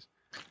 movies.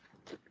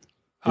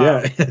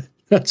 Yeah,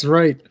 that's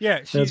right.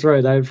 Yeah, that's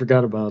right. I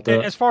forgot about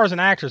that. As far as an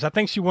actress, I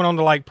think she went on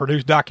to like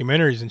produce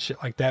documentaries and shit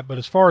like that. But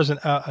as far as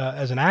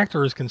an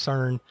actor is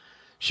concerned,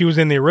 she was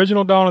in the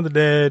original Dawn of the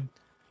Dead.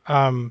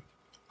 Hold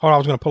on, I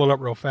was going to pull it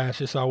up real fast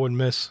just so I wouldn't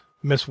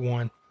miss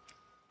one.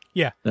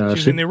 Yeah, she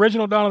was in the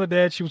original Dawn of the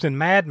Dead. She was in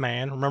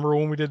Madman. Remember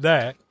when we did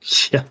that?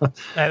 Yeah.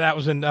 That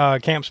was in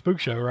Camp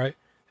Spookshow, right?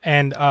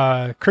 And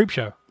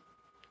Creepshow.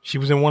 She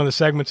was in one of the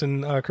segments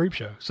in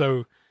Creepshow.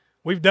 So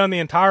we've done the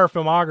entire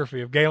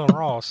filmography of Galen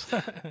Ross.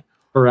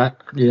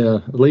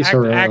 At least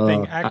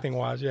acting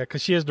wise, yeah,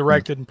 because she has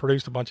directed and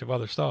produced a bunch of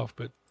other stuff.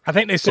 But I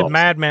think they said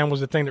Madman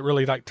was the thing that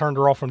really like turned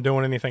her off from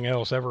doing anything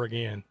else ever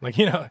again. Like,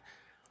 Dawn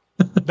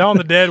of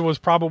the Dead was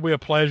probably a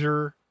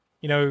pleasure.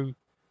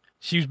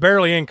 She was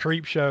barely in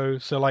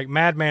Creepshow, so like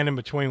Madman in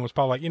between was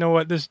probably like, you know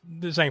what, this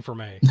ain't for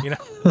me. Yeah.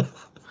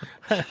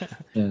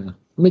 Let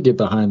me get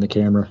behind the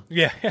camera.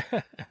 Yeah.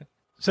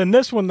 So in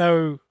this one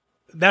though,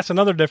 that's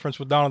another difference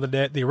with Dawn of the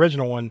Dead, the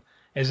original one,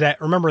 is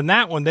that, remember in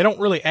that one, they don't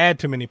really add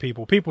too many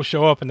people. People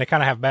show up and they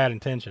kind of have bad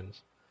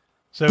intentions.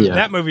 So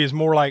that movie is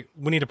more like,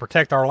 we need to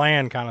protect our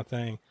land kind of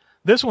thing.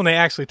 This one, they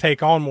actually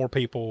take on more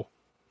people.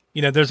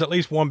 There's at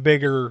least one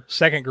bigger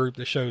second group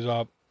that shows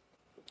up,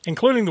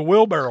 including the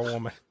wheelbarrow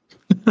woman.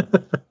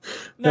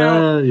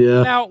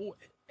 Now,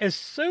 as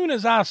soon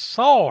as I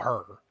saw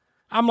her,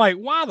 I'm like,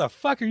 why the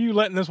fuck are you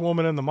letting this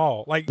woman in the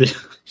mall? Like,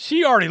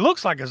 she already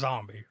looks like a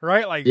zombie,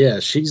 right? Like, yeah,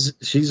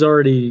 she's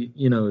already,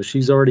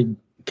 she's already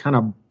kind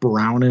of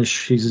brownish.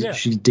 She's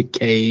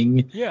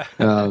decaying. Yeah.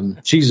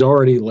 She's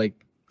already like,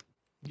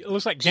 it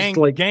looks like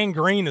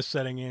gangrene is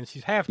setting in.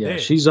 She's half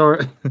dead. She's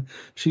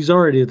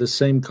already the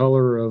same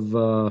color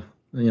of,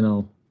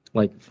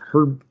 like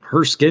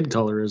her skin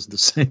color is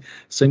the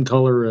same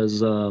color as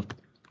those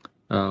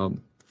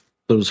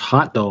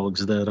hot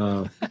dogs that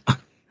down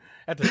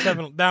at the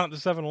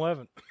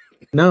 7-Eleven.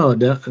 No,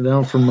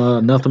 down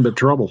from Nothing But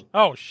Trouble.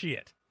 Oh,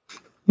 shit.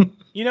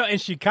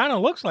 And she kind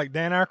of looks like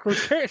Dan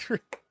Aykroyd's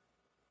character.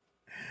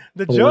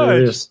 The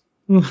judge.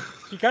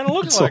 She kind of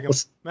looks like him.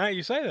 Matt,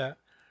 you say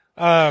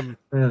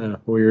that.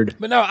 Weird.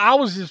 But no, I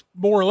was just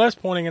more or less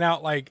pointing it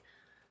out, like,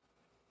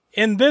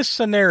 in this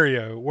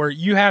scenario where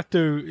you have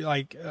to,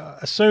 like,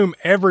 assume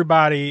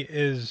everybody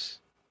is,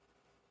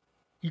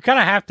 you kind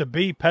of have to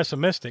be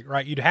pessimistic,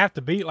 right? You'd have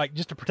to be, like,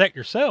 just to protect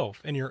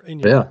yourself and your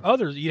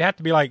others. You'd have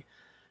to be like,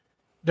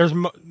 there's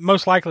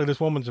most likely this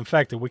woman's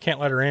infected. We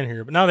can't let her in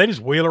here. But no, they just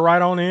wheel her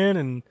right on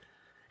in,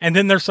 and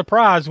then they're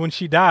surprised when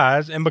she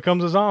dies and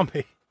becomes a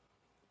zombie.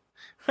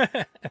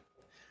 But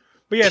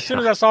yeah, as soon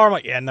as I saw her, I'm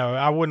like, yeah, no,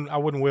 I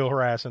wouldn't wheel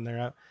her ass in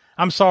there.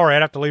 I'm sorry,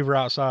 I'd have to leave her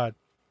outside.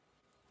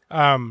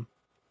 How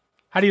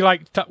do you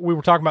like? We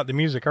were talking about the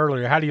music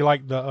earlier. How do you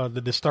like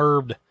the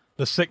Disturbed,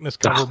 the Sickness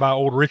cover by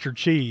old Richard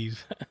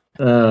Cheese?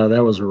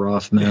 That was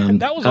rough, man.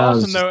 That was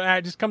awesome though.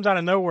 It just comes out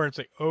of nowhere and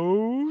say,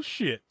 "Oh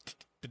shit."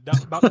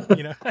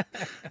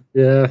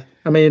 Yeah,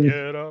 I mean,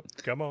 get up,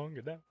 come on,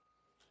 get down.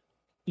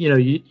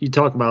 You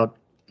talk about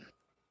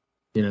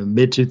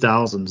mid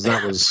 2000s.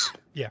 That was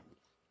yeah.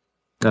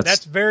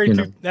 That's very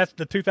that's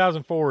the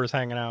 2004 is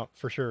hanging out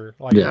for sure.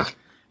 Like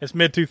it's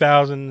mid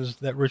 2000s,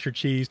 that Richard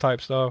Cheese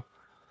type stuff.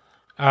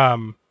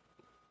 Well,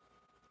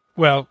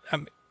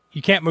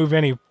 you can't move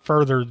any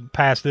further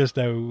past this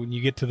though when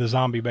you get to the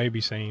zombie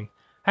baby scene.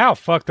 How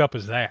fucked up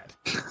is that?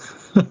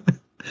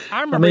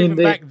 I remember even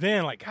back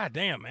then, like, God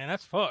damn, man,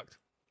 that's fucked.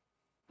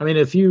 I mean,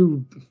 if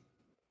you're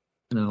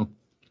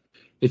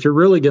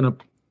really gonna,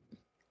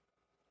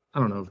 I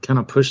don't know, kind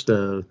of push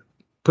the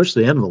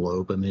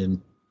envelope. I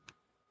mean,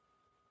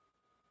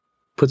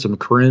 put some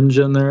cringe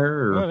in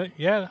there. Or... Well,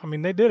 yeah, I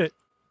mean, they did it,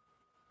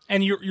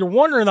 and you're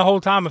wondering the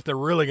whole time if they're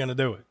really going to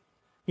do it.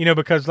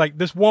 Because like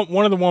this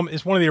one of the woman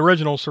is one of the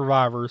original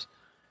survivors.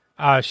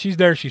 She's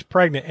there, she's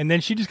pregnant, and then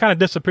she just kind of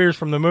disappears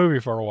from the movie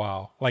for a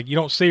while. Like you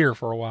don't see her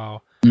for a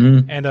while.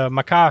 Mm-hmm. And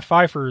Mekhi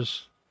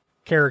Phifer's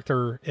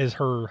character is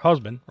her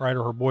husband, right,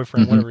 or her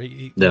boyfriend, whatever.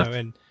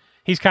 And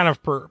he's kind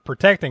of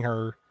protecting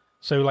her,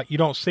 so like you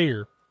don't see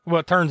her.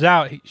 Well, it turns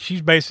out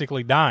she's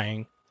basically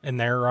dying in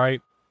there,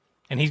 right?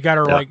 And he's got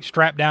her like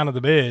strapped down to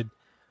the bed,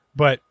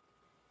 but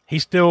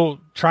he's still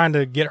trying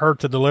to get her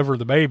to deliver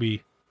the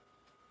baby,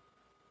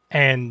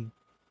 and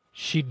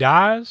she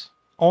dies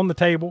on the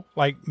table,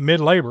 like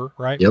mid-labor,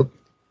 right? Yep.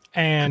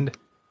 And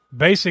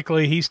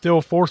basically, he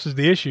still forces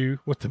the issue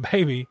with the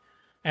baby.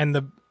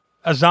 And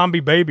a zombie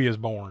baby is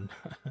born.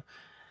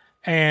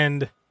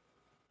 And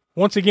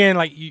once again,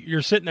 like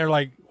you're sitting there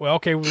like, well,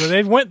 okay, well,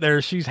 they went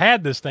there. She's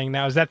had this thing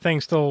now. Is that thing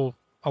still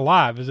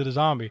alive? Is it a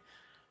zombie?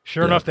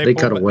 Sure enough, they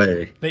cut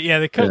away.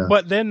 They cut,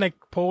 but then they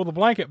pull the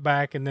blanket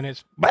back and then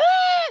it's,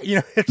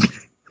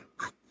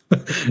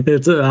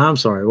 it's I'm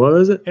sorry, what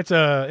is it? It's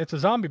a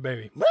zombie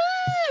baby.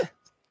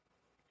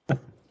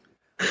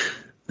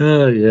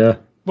 Yeah.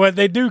 But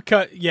they do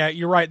cut. Yeah,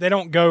 you're right. They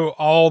don't go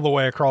all the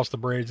way across the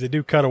bridge. They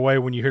do cut away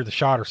when you hear the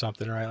shot or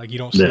something, right? Like you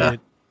don't see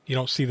it. You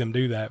don't see them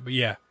do that. But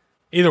yeah,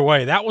 either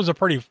way, that was a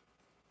pretty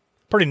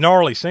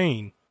gnarly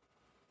scene.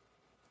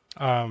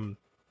 But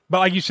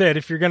like you said,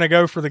 if you're going to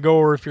go for the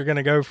gore, if you're going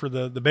to go for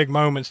the big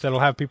moments that'll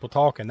have people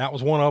talking, that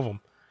was one of them.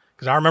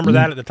 Because I remember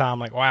that at the time,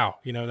 like, wow,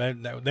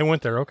 they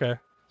went there. Okay,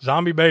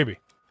 zombie baby.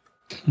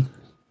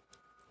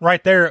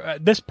 Right there,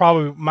 this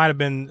probably might have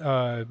been,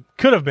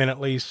 could have been at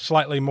least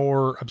slightly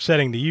more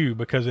upsetting to you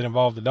because it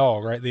involved the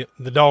dog, right?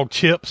 The dog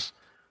Chips.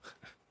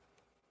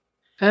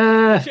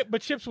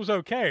 But Chips was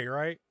okay,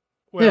 right?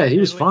 Well, yeah, he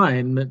was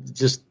fine, but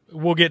just...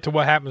 We'll get to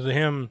what happens to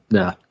him,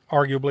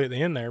 arguably at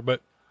the end there,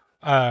 but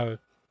the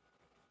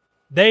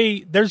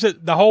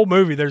whole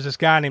movie, there's this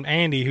guy named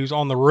Andy who's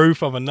on the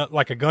roof of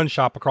a gun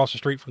shop across the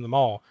street from the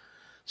mall.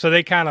 So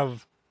they kind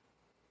of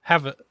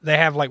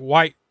have like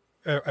white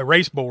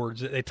erase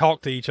boards that they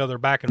talk to each other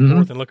back and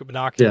forth and look at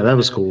binoculars. Yeah, that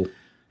was cool.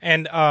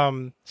 And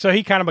so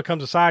he kind of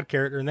becomes a side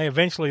character, and they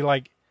eventually,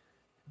 like,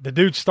 the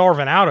dude's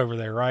starving out over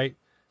there, right?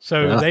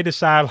 So they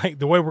decide, like,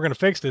 the way we're going to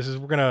fix this is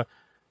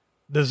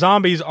the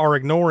zombies are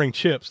ignoring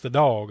Chips, the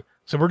dog.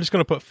 So we're just going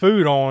to put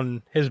food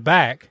on his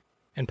back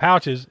and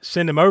pouches,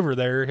 send him over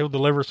there. He'll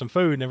deliver some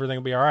food and everything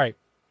will be all right.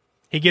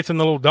 He gets in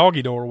the little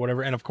doggy door or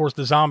whatever, and of course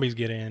the zombies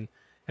get in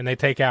and they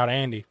take out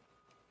Andy.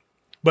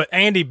 But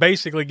Andy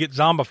basically gets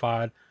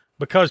zombified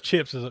because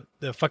Chips is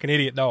the fucking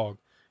idiot dog.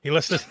 He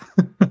lets the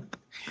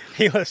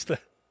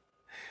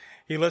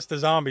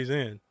zombies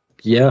in.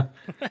 Yeah,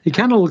 he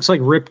kind of looks like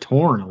Rip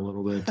Torn a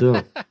little bit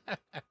too.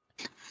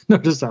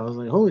 Notice I was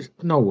like, holy,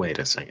 no, wait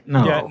a second,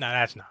 no, yeah, no,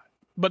 that's not.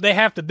 But they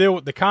have to deal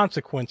with the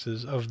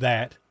consequences of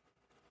that.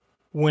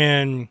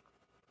 When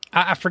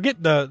I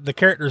forget the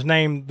character's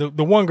name, the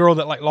one girl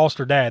that like lost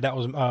her dad, that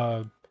was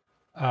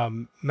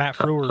Matt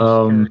Frewer's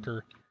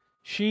character.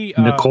 She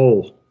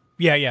Nicole.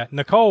 Yeah,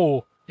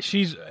 Nicole.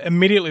 She's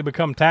immediately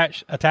become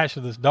attached to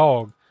this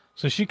dog.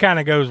 So she kind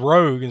of goes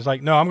rogue and is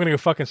like, no, I'm going to go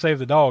fucking save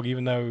the dog,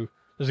 even though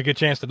there's a good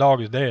chance the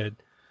dog is dead.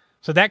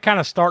 So that kind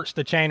of starts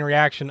the chain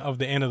reaction of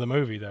the end of the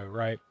movie, though,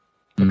 right?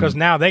 Because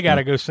now they got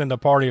to go send a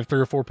party of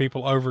 3 or 4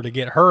 people over to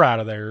get her out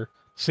of there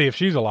see if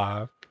she's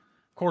alive.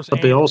 Of course,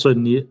 but they also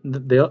need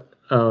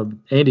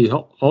Andy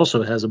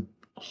also has a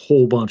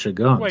whole bunch of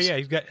guns. Well, yeah,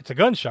 it's a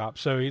gun shop,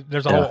 so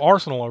there's a whole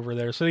arsenal over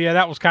there. So yeah,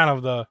 that was kind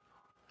of the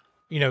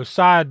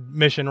side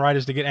mission, right,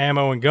 is to get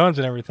ammo and guns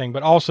and everything,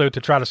 but also to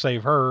try to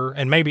save her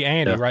and maybe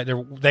Andy, right?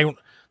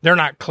 They're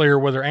not clear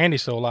whether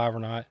Andy's still alive or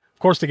not. Of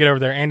course, to get over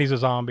there, Andy's a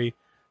zombie.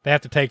 They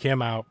have to take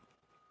him out.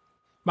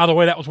 By the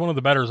way, that was one of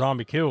the better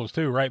zombie kills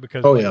too, right?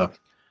 Because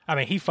I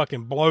mean, he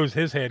fucking blows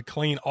his head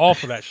clean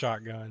off of that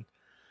shotgun.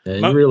 Yeah,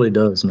 he really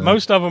does, man.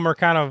 Most of them are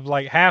kind of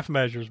like half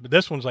measures, but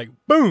this one's like,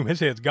 boom, his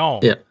head's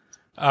gone. Yeah.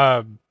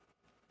 And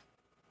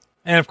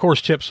of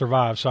course, Chip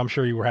survived, so I'm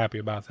sure you were happy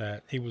about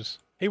that. He was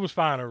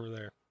fine over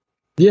there.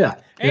 Yeah.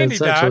 Andy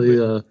died,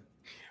 actually,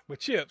 with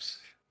Chips.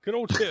 Good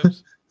old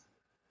Chips.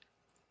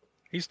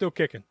 He's still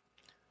kicking.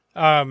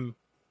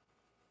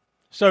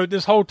 So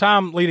this whole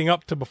time leading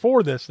up to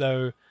before this,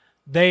 though,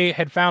 they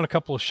had found a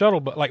couple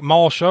of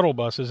mall shuttle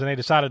buses, and they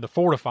decided to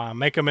fortify them,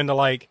 make them into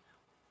like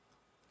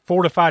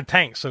fortified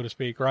tanks, so to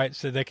speak, right?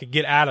 So they could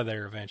get out of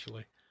there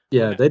eventually.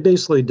 Yeah, they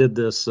basically did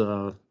this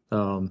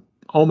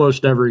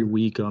almost every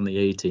week on the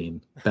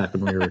A-Team back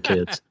when we were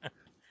kids.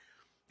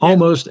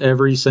 Almost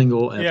every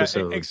single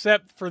episode. Yeah,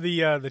 except for the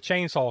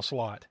chainsaw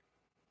slot.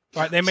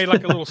 Right, they made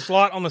like a little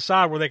slot on the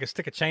side where they could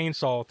stick a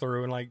chainsaw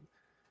through and like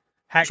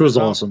hack. Which was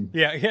awesome.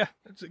 Yeah,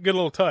 it's a good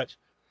little touch.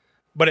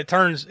 But it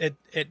turns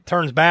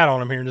bad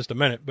on them here in just a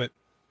minute. But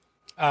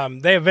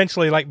they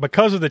eventually, like,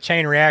 because of the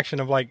chain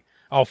reaction of like,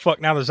 oh fuck,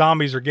 now the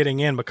zombies are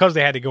getting in, because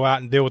they had to go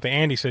out and deal with the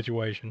Andy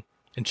situation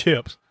and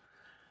Chips.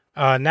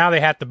 Now they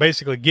have to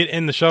basically get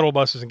in the shuttle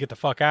buses and get the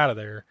fuck out of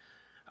there.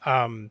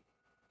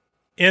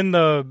 In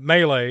the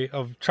melee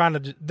of trying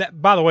to,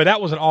 by the way,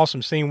 that was an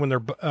awesome scene when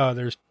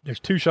there's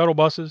two shuttle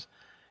buses,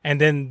 and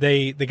then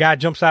the guy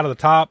jumps out of the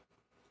top.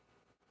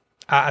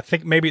 I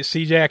think maybe it's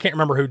CJ. I can't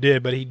remember who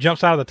did, but he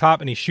jumps out of the top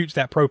and he shoots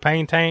that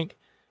propane tank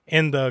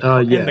in the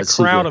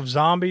crowd of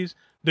zombies.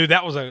 Dude,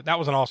 that was an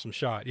awesome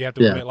shot. You have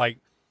to admit, like,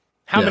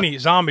 how many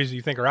zombies do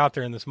you think are out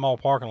there in this small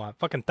parking lot?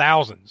 Fucking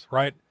thousands,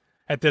 right?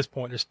 At this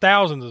point, there's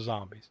thousands of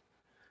zombies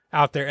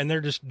out there, and they're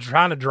just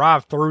trying to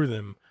drive through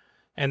them.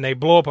 And they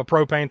blow up a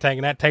propane tank,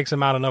 and that takes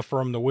them out enough for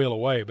them to wheel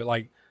away. But,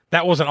 like,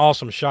 that was an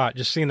awesome shot.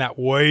 Just seeing that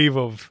wave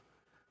of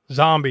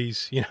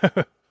zombies,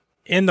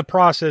 in the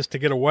process to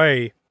get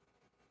away.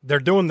 They're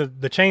doing the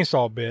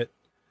chainsaw bit.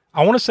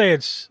 I want to say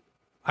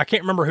I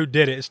can't remember who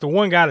did it. It's the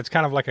one guy that's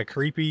kind of like a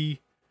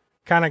creepy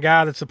kind of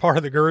guy that's a part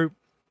of the group.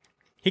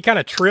 He kind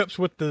of trips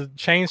with the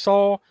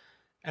chainsaw.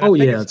 And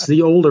it's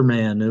the older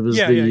man. It was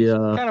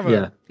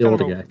the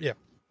older guy. Yeah.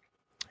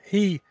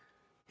 He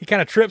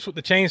kind of trips with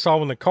the chainsaw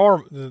when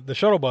the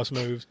shuttle bus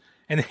moves,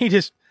 and then he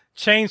just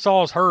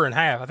chainsaws her in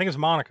half. I think it's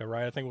Monica,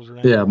 right? I think it was her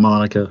name. Yeah,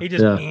 Monica. He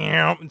just,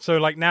 and so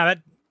like now that,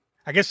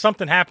 I guess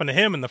something happened to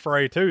him in the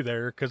fray too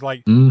there, because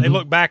like they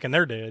look back and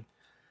they're dead.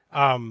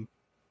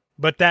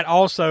 But that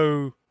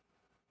also,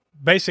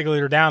 basically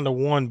they're down to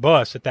one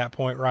bus at that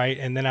point, right?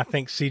 And then I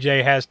think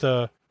CJ has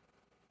to,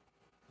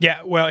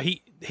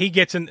 he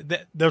gets in,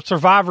 the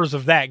survivors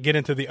of that get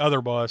into the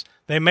other bus.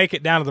 They make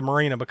it down to the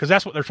marina because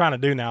that's what they're trying to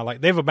do now.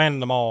 Like, they've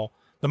abandoned the mall.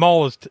 The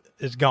mall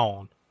is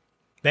gone.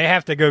 They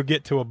have to go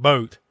get to a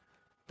boat.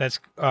 That's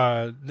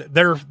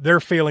their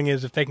feeling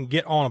is if they can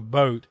get on a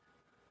boat,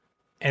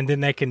 and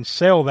then they can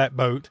sell that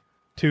boat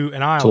to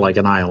an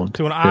island.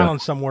 To an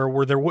island somewhere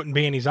where there wouldn't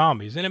be any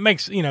zombies. And it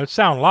makes, it's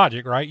sound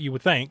logic, right? You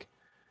would think.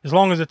 As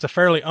long as it's a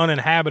fairly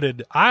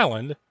uninhabited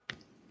island,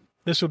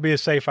 this would be a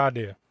safe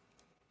idea.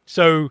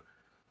 So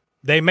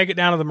they make it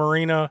down to the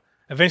marina,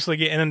 eventually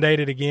get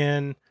inundated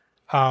again.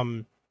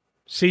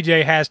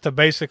 CJ has to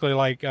basically,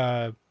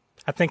 I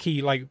think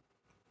he,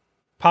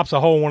 pops a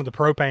hole in one of the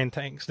propane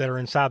tanks that are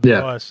inside the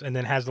bus, and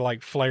then has to,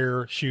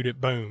 flare, shoot it,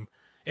 boom.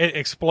 It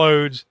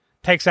explodes,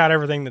 takes out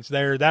everything that's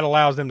there. That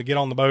allows them to get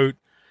on the boat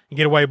and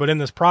get away. But in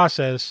this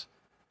process,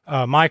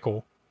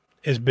 Michael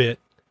is bit.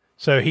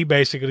 So he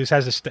basically just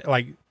has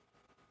to,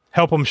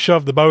 help them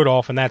shove the boat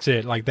off, and that's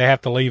it. They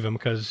have to leave him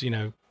because,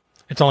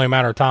 it's only a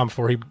matter of time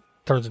before he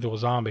turns into a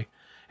zombie.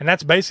 And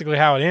that's basically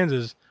how it ends,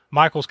 is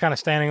Michael's kind of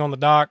standing on the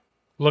dock,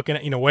 looking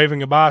at, waving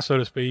goodbye, so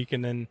to speak,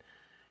 and then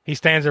he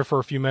stands there for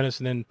a few minutes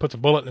and then puts a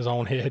bullet in his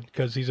own head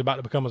because he's about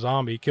to become a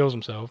zombie. He kills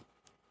himself.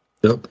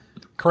 Yep.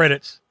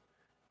 Credits.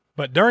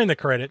 But during the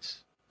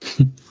credits,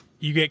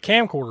 you get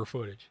camcorder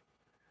footage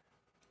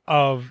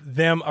of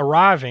them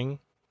arriving,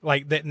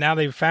 that. Now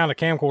they've found a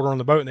camcorder on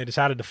the boat and they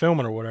decided to film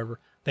it or whatever.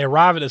 They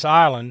arrive at this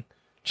island.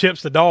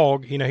 Chips the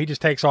dog, he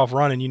just takes off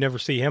running. You never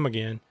see him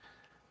again.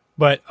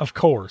 But, of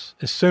course,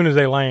 as soon as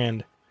they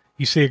land,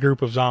 you see a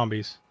group of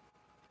zombies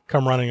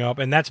come running up.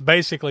 And that's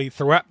basically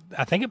throughout,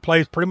 I think it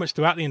plays pretty much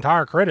throughout the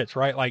entire credits,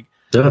 right?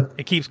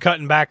 It keeps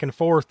cutting back and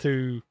forth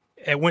to,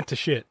 it went to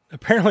shit.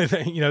 Apparently,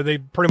 they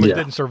pretty much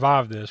didn't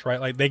survive this,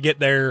 right? They get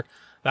there,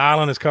 the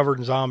island is covered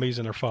in zombies,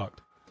 and they're fucked.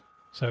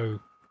 So.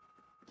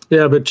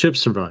 Yeah, but Chip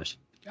survives.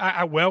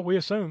 Well, we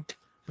assume.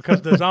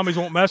 Because the zombies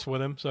won't mess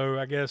with him, so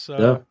I guess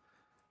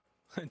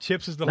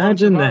Chips is the lone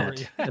survivor.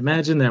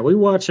 Imagine that. We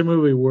watch a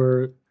movie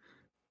where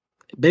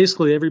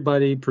basically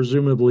everybody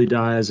presumably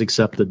dies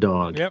except the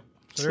dog. Yep.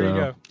 So there you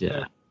go. Yeah.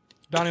 So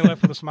Donnie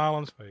left with a smile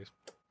on his face.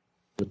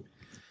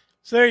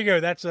 So there you go.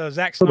 That's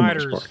Zack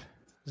Snyder's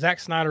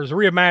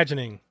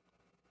reimagining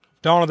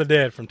Dawn of the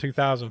Dead from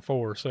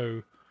 2004.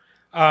 So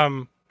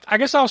I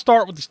guess I'll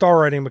start with the star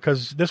rating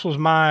because this was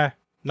my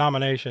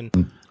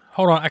nomination.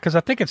 Hold on, because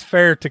I think it's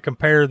fair to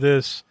compare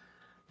this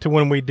to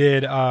when we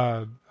did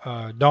Dawn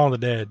of the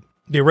Dead,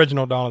 the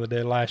original Dawn of the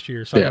Dead last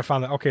year. So I gotta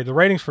find that. Okay, the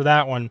ratings for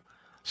that one,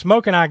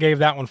 Smoke and I gave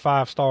that one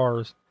 5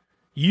 stars.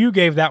 You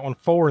gave that one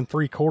 4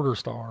 3/4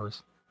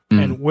 stars,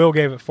 and Will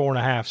gave it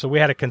 4.5. So we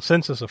had a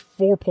consensus of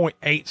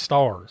 4.8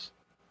 stars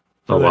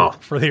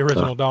for the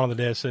original Dawn of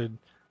the Dead. So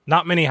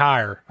not many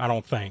higher, I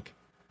don't think,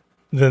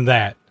 than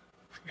that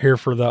here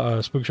for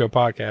the Spook Show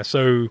podcast.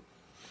 So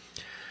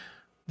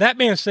that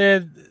being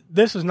said,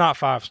 this is not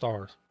 5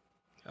 stars.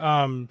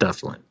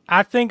 Definitely.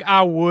 I think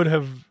I would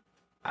have.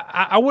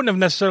 I wouldn't have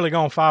necessarily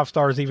gone 5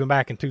 stars even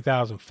back in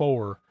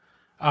 2004.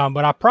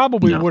 But I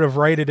probably would have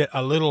rated it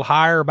a little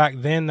higher back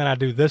then than I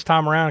do this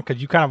time around,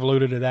 because you kind of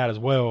alluded to that as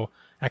well.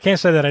 I can't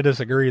say that I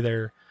disagree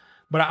there,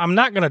 but I'm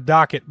not going to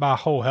dock it by a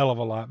whole hell of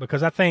a lot,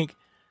 because I think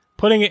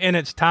putting it in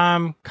its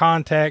time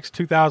context,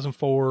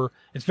 2004,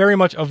 it's very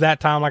much of that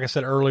time, like I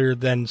said earlier,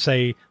 than,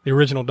 say, the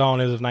original Dawn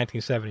is of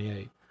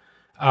 1978.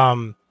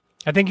 I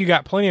think you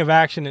got plenty of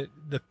action.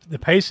 The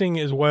pacing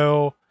as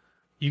well.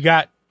 You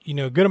got,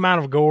 a good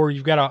amount of gore.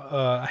 You've got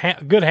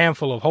a good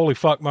handful of holy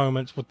fuck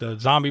moments with the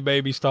zombie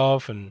baby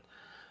stuff and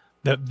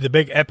the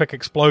big epic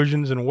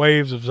explosions and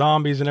waves of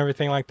zombies and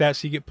everything like that.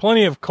 So you get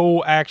plenty of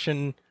cool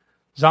action,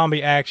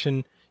 zombie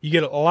action. You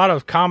get a lot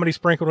of comedy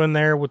sprinkled in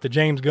there with the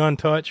James Gunn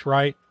touch,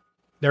 right?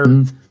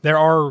 There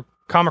are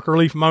comic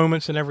relief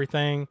moments and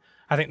everything.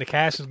 I think the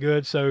cast is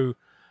good. So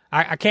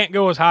I can't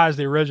go as high as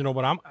the original,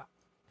 but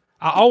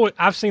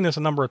I've seen this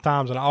a number of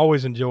times and I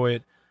always enjoy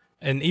it.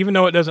 And even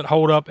though it doesn't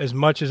hold up as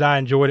much as I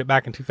enjoyed it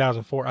back in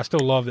 2004, I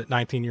still loved it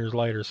 19 years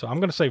later. So I'm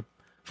going to say,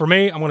 for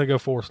me, I'm going to go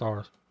 4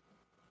 stars.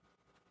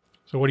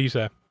 So what do you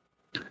say?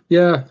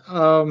 Yeah.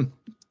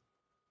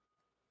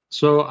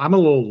 So I'm a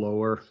little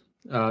lower,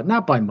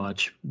 not by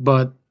much,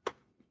 but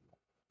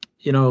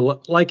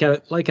like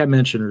I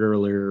mentioned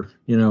earlier,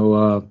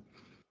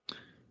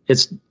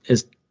 it's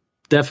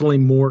definitely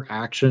more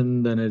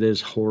action than it is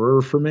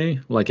horror for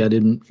me. Like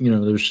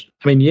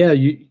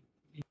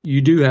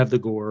you do have the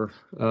gore,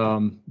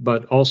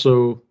 but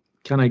also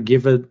kind of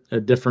give it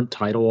a different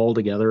title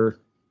altogether.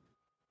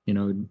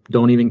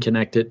 Don't even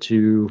connect it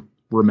to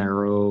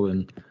Romero,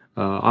 and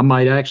I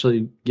might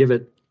actually give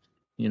it.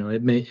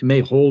 It may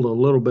hold a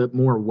little bit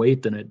more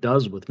weight than it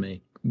does with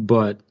me.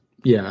 But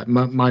yeah,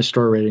 my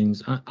star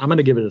ratings, I'm going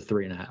to give it a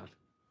 3.5.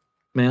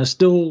 Man, I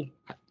still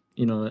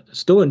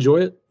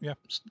enjoy it. Yeah,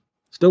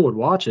 still would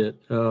watch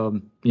it.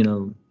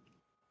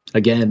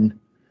 Again.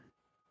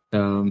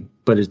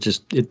 But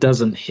it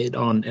doesn't hit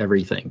on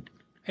everything.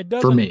 It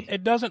doesn't, for me.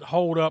 It doesn't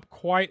hold up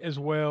quite as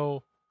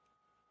well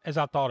as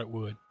I thought it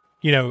would.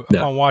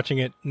 Upon watching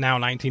it now,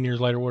 19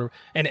 years later, whatever.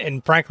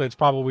 And frankly, it's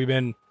probably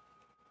been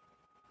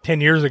 10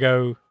 years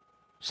ago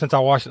since I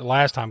watched it the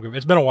last time.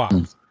 It's been a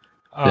while.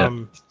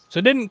 So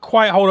it didn't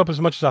quite hold up as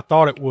much as I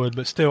thought it would,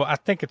 but still, I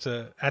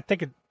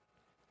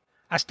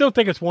still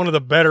think it's one of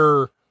the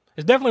better.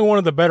 It's definitely one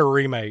of the better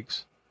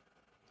remakes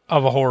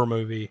of a horror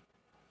movie.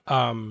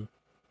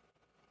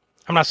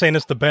 I'm not saying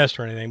it's the best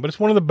or anything, but it's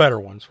one of the better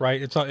ones,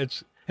 right?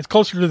 It's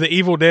closer to the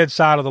Evil Dead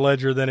side of the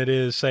ledger than it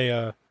is, say,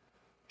 a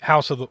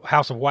House of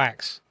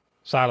Wax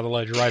side of the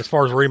ledger, right? As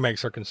far as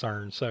remakes are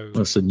concerned. So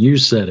listen, you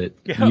said it.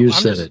 Yeah, you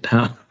said it,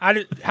 huh?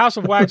 House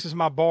of Wax is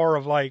my bar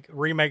of like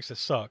remakes that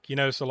suck,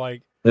 So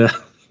like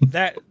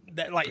that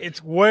like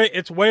it's way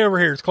over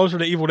here. It's closer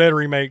to Evil Dead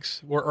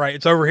remakes, right?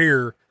 It's over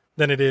here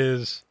than it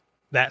is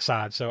that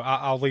side. So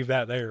I'll leave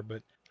that there.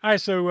 But all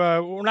right, so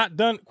we're not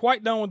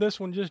quite done with this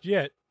one just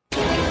yet.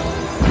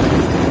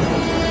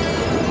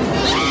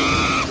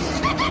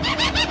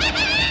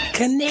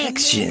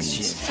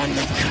 Connections from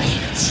the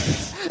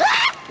crypt.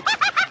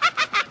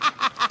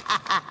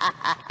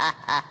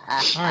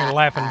 All right,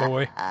 laughing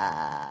boy.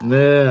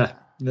 Yeah.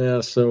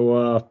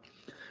 So,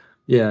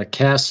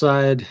 cast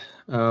side,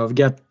 we've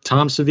got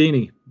Tom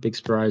Savini, big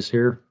surprise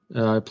here.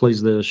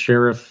 Plays the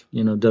sheriff.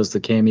 Does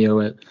the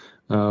cameo at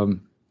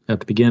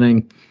the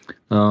beginning.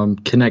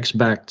 Connects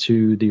back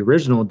to the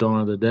original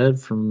Dawn of the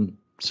Dead from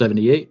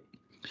 '78.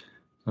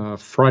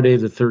 Friday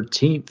the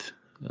 13th.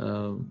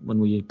 When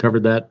we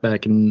covered that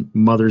back in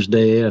Mother's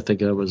Day, I think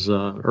that was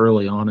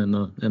early on in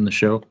the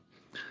show,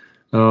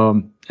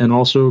 and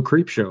also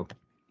Creepshow.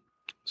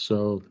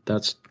 So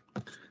that's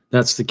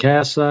the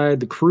cast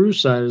side. The crew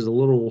side is a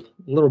little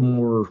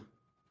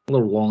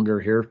longer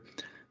here.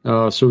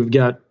 So we've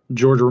got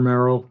George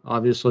Romero,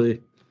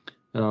 obviously,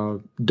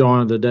 Dawn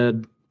of the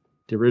Dead,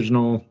 the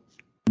original,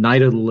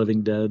 Night of the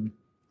Living Dead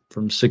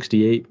from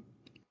 '68,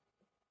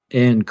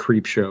 and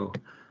Creepshow,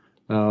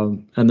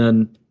 and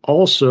then.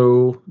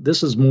 Also,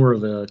 this is more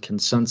of a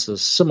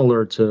consensus,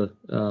 similar to,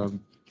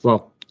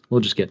 we'll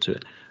just get to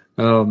it.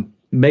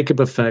 Makeup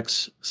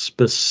effects,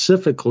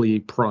 specifically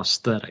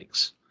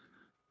prosthetics.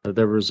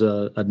 There was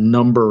a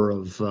number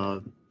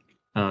of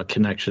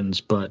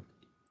connections, but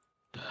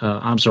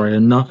I'm sorry, a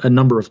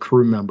number of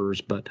crew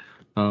members, but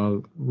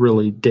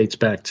really dates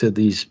back to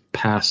these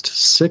past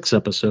 6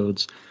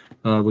 episodes.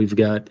 We've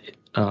got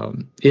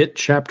It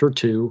Chapter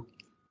 2,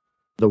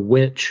 The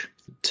Witch,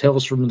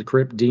 Tales from the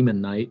Crypt,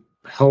 Demon Knight,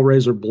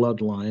 Hellraiser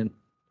Bloodline,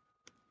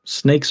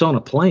 Snakes on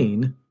a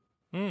Plane.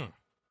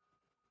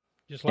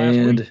 Just last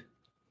week.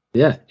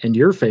 Yeah, and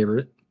your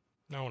favorite.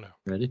 No.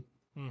 Ready?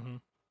 Mm-hmm.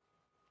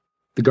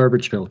 The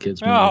Garbage Pail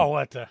Kids movie. Oh,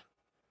 what the?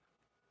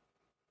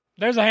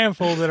 There's a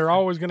handful that are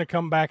always going to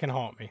come back and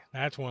haunt me.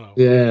 That's one of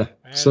them. Yeah.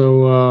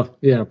 So,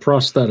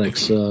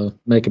 prosthetics,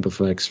 makeup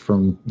effects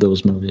from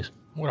those movies.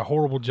 What a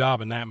horrible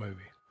job in that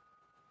movie.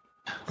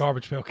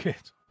 Garbage Pail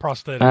Kids.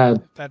 Prosthetic.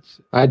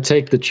 I'd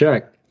take the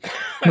check.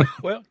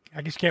 Well,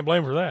 I guess you can't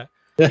blame him for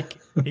that.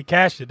 He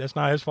cashed it. That's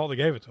not his fault they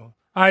gave it to him.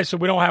 All right, so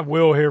we don't have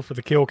Will here for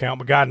the kill count,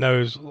 but God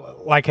knows,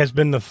 like has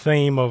been the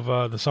theme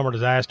of the Summer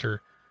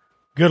Disaster,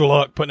 good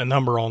luck putting a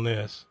number on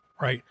this,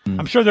 right?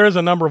 I'm sure there is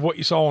a number of what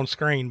you saw on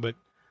screen, but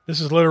this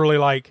is literally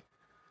like,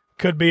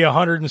 could be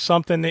 100 and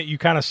something that you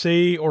kind of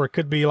see, or it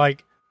could be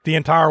like the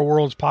entire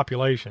world's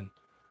population,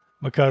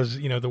 because,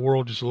 the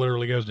world just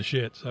literally goes to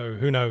shit, so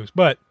who knows.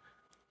 But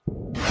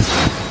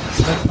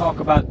let's talk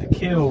about the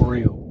kill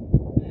reel.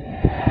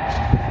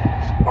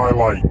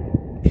 Highlight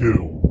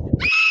kill.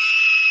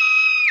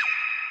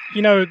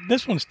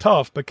 This one's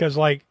tough because,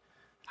 like,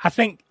 I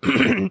think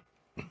you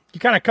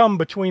kind of come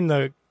between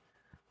the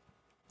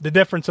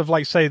difference of,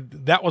 like, say,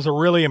 that was a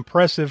really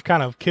impressive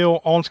kind of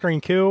kill, on-screen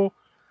kill,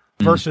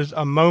 versus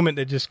a moment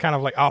that just kind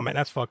of like, oh, man,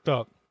 that's fucked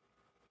up.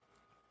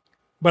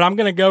 But I'm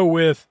going to go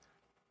with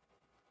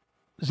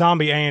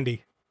Zombie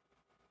Andy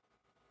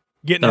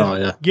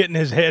getting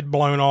his head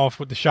blown off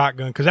with the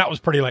shotgun, because that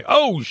was pretty like,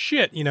 oh,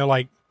 shit,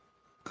 like,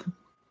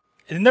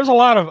 and there's a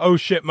lot of oh,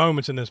 shit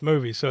moments in this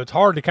movie, so it's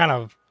hard to kind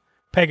of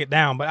peg it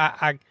down, but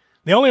I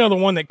the only other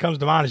one that comes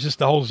to mind is just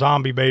the whole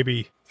zombie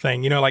baby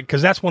thing, like,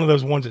 because that's one of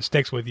those ones that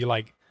sticks with you,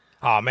 like,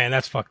 oh man,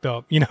 that's fucked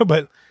up,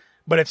 but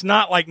it's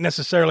not like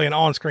necessarily an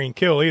on-screen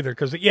kill either,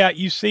 because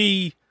you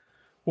see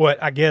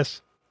what, I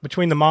guess,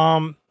 between the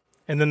mom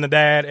and then the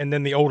dad and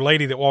then the old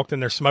lady that walked in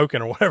there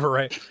smoking or whatever,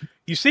 right?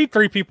 You see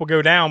 3 people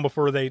go down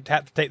before they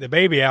have to take the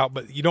baby out,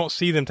 but you don't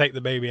see them take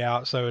the baby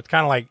out, so it's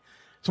kind of like,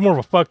 it's more of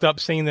a fucked up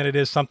scene than it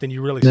is something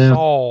you really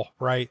saw,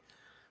 right?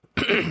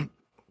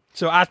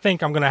 So I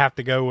think I'm going to have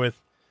to go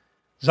with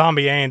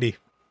Zombie Andy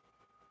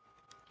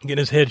getting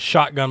his head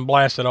shotgun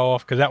blasted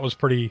off, because that was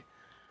pretty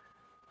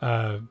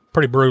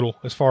brutal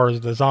as far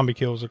as the zombie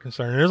kills are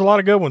concerned. And there's a lot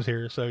of good ones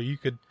here, so you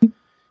could go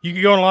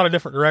in a lot of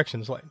different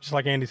directions, just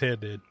like Andy's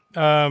head did.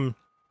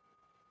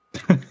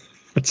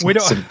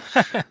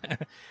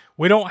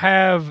 We don't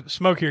have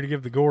Smoke here to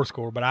give the gore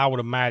score, but I would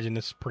imagine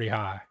this is pretty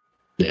high.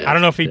 Yeah, I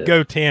don't know if he'd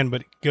go 10,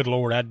 but good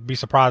Lord, I'd be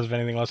surprised if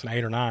anything less than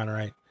 8 or 9,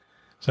 right?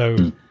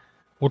 So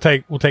we'll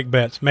take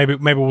bets. Maybe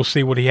we'll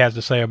see what he has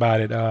to say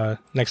about it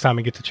next time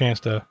he gets a chance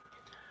to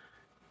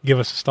give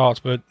us his thoughts.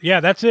 But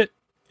yeah, that's it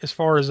as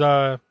far as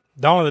Dawn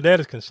of the Dead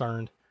is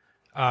concerned.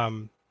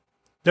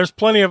 There's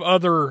plenty of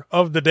other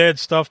of the Dead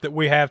stuff that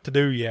we have to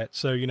do yet.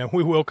 So,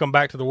 we will come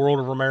back to the world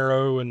of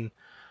Romero and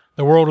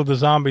the world of the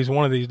zombies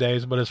one of these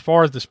days. But as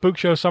far as the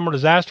Spookshow Summer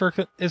Disaster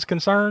is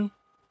concerned,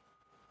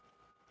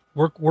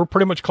 we're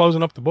pretty much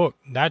closing up the book.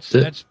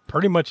 That's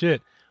pretty much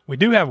it. We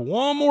do have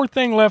one more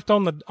thing left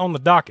on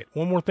the docket,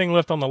 one more thing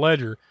left on the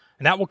ledger,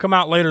 and that will come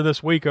out later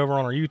this week over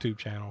on our YouTube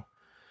channel.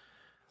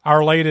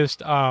 Our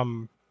latest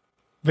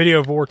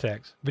Video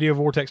Vortex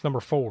number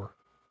 4,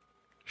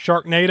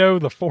 Sharknado: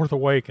 The Fourth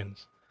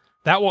Awakens.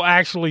 That will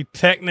actually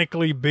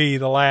technically be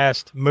the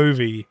last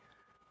movie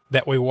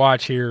that we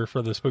watch here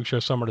for the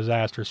Spookshow Summer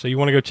Disaster. So you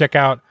want to go check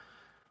out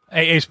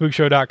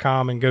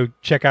aaspookshow.com and go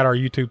check out our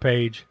YouTube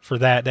page for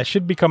that. That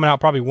should be coming out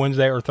probably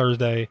Wednesday or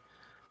Thursday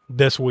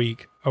this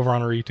week over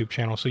on our YouTube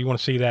channel. So you want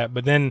to see that.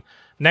 But then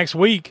next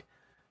week,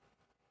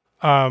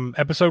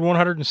 episode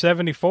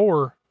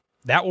 174,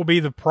 that will be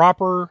the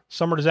proper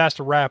Summer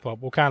Disaster wrap-up.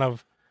 We'll kind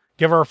of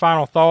give our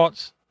final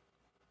thoughts,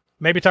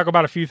 maybe talk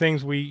about a few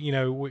things we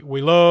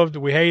loved,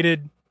 we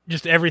hated,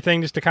 just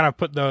everything, just to kind of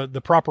put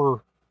the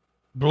proper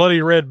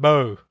bloody red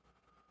bow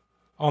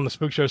on the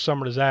Spookshow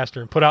Summer Disaster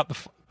and put out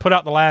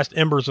the last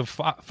embers of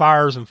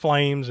fires and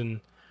flames, and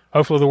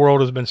hopefully the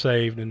world has been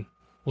saved and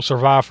we'll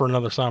survive for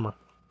another summer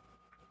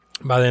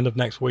by the end of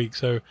next week.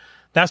 So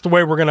that's the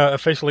way we're going to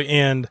officially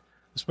end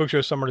the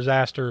Spookshow Summer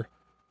Disaster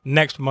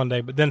next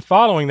Monday. But then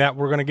following that,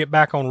 we're going to get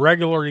back on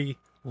regularly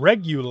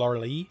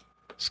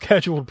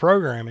scheduled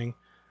programming.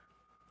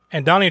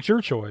 And Donnie, it's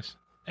your choice.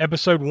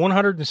 Episode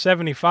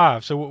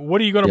 175. So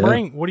what are you going to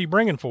bring? What are you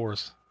bringing for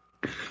us?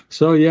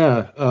 So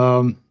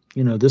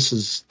this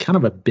is kind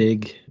of a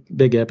big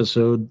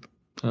episode,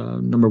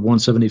 number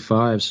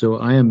 175. So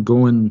I am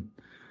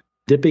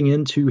dipping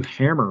into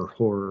Hammer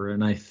horror,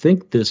 and I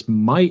think this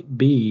might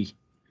be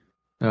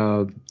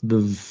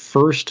the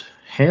first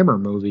Hammer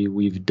movie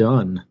we've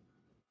done.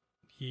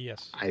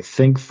 Yes, I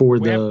think for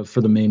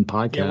the main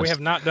podcast. Yeah, we have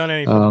not done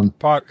any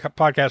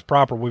podcast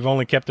proper. We've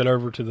only kept it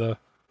over to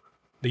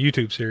the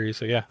YouTube series.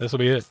 So yeah, this will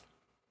be it.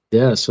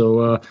 Yeah.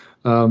 So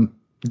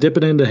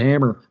dipping into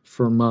Hammer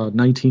from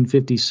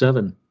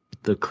 1957,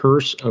 The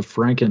Curse of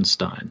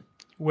Frankenstein.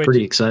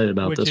 Pretty excited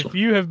about this one. If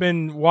you have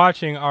been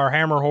watching our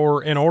Hammer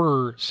Horror in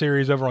Order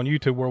series over on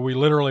YouTube, where we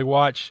literally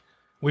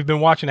we've been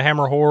watching the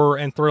Hammer Horror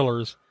and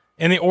thrillers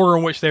in the order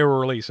in which they were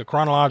released. So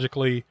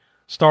chronologically,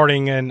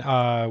 starting in,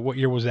 what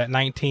year was that?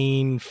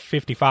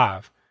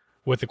 1955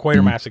 with the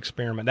Quatermass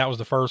Experiment. That was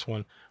the first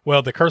one.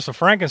 Well, The Curse of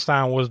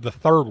Frankenstein was the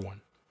third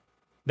one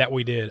that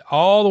we did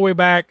all the way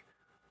back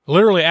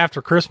literally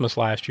after Christmas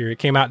last year. It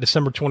came out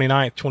December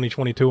 29th,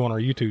 2022 on our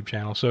YouTube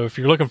channel. So if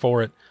you're looking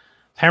for it,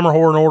 Hammer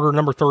Horror in Order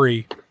number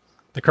 3,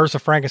 The Curse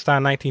of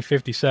Frankenstein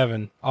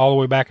 1957, all the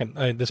way back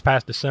in this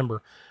past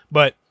December.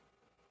 But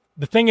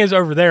the thing is,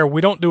 over there,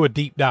 we don't do a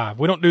deep dive.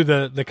 We don't do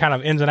the kind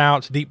of ins and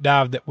outs deep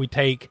dive that we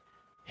take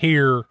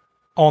here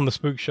on the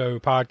Spook Show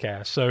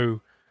podcast.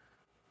 So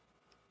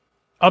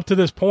up to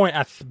this point,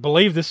 I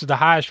believe this is the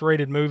highest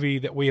rated movie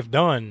that we have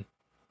done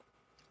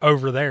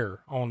over there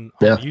on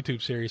the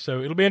YouTube series.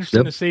 So it'll be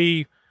interesting to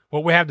see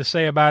what we have to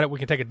say about it. We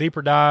can take a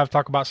deeper dive,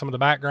 talk about some of the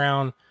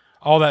background,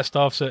 all that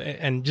stuff. So,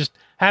 and just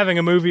having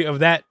a movie of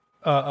that,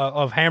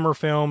 of Hammer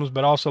films,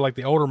 but also like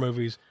the older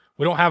movies,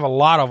 we don't have a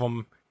lot of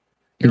them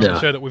here on the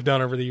show that we've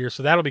done over the years.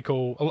 So that'll be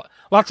cool.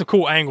 Lots of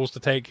cool angles to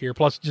take here.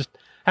 Plus just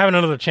having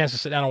another chance to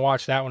sit down and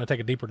watch that one and take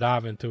a deeper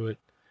dive into it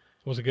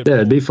was a good pull.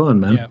 It'd be fun,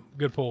 man. Yeah,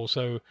 good pull.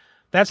 So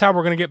that's how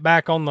we're going to get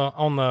back on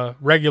the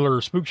regular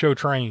Spook Show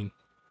train,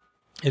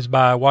 is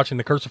by watching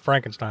The Curse of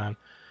Frankenstein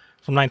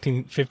from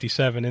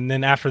 1957. And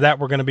then after that,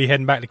 we're going to be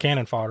heading back to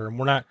Cannon Fodder. And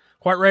we're not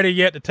quite ready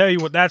yet to tell you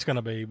what that's going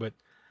to be, but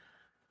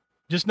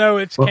just know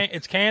it's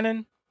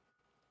canon,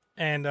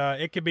 and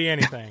it could be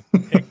anything.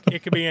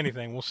 it could be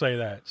anything. We'll say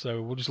that.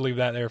 So we'll just leave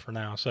that there for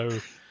now. So,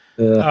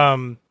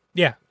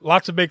 yeah,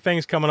 lots of big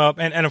things coming up.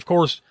 And of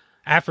course,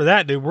 after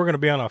that, dude, we're going to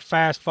be on a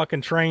fast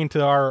fucking train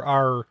to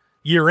our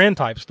year-end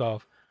type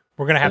stuff.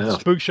 We're going to have the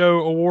Spook Show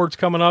Awards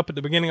coming up at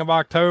the beginning of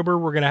October.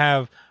 We're going to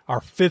have our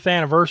 5th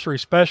anniversary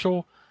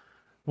special.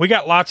 We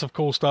got lots of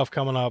cool stuff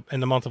coming up in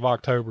the month of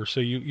October. So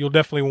you'll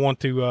definitely want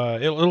to,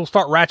 it'll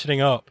start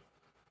ratcheting up.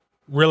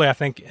 Really, I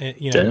think,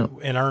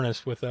 in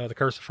earnest with The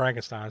Curse of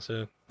Frankenstein.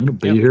 So it'll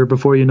be here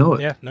before you know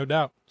it. Yeah, no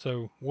doubt.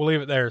 So we'll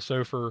leave it there.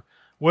 So for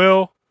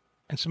Will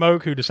and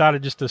Smoke, who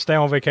decided just to stay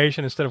on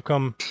vacation instead of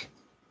coming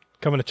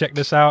to check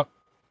this out,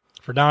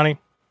 for Donnie,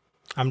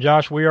 I'm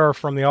Josh. We are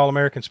from the All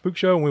American Spook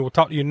Show, and we will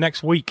talk to you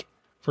next week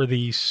for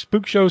the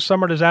Spookshow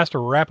Summer Disaster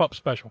wrap-up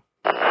special.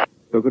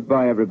 So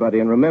goodbye, everybody,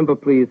 and remember,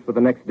 please, for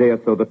the next day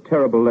or so, the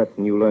terrible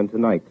lesson you learned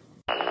tonight.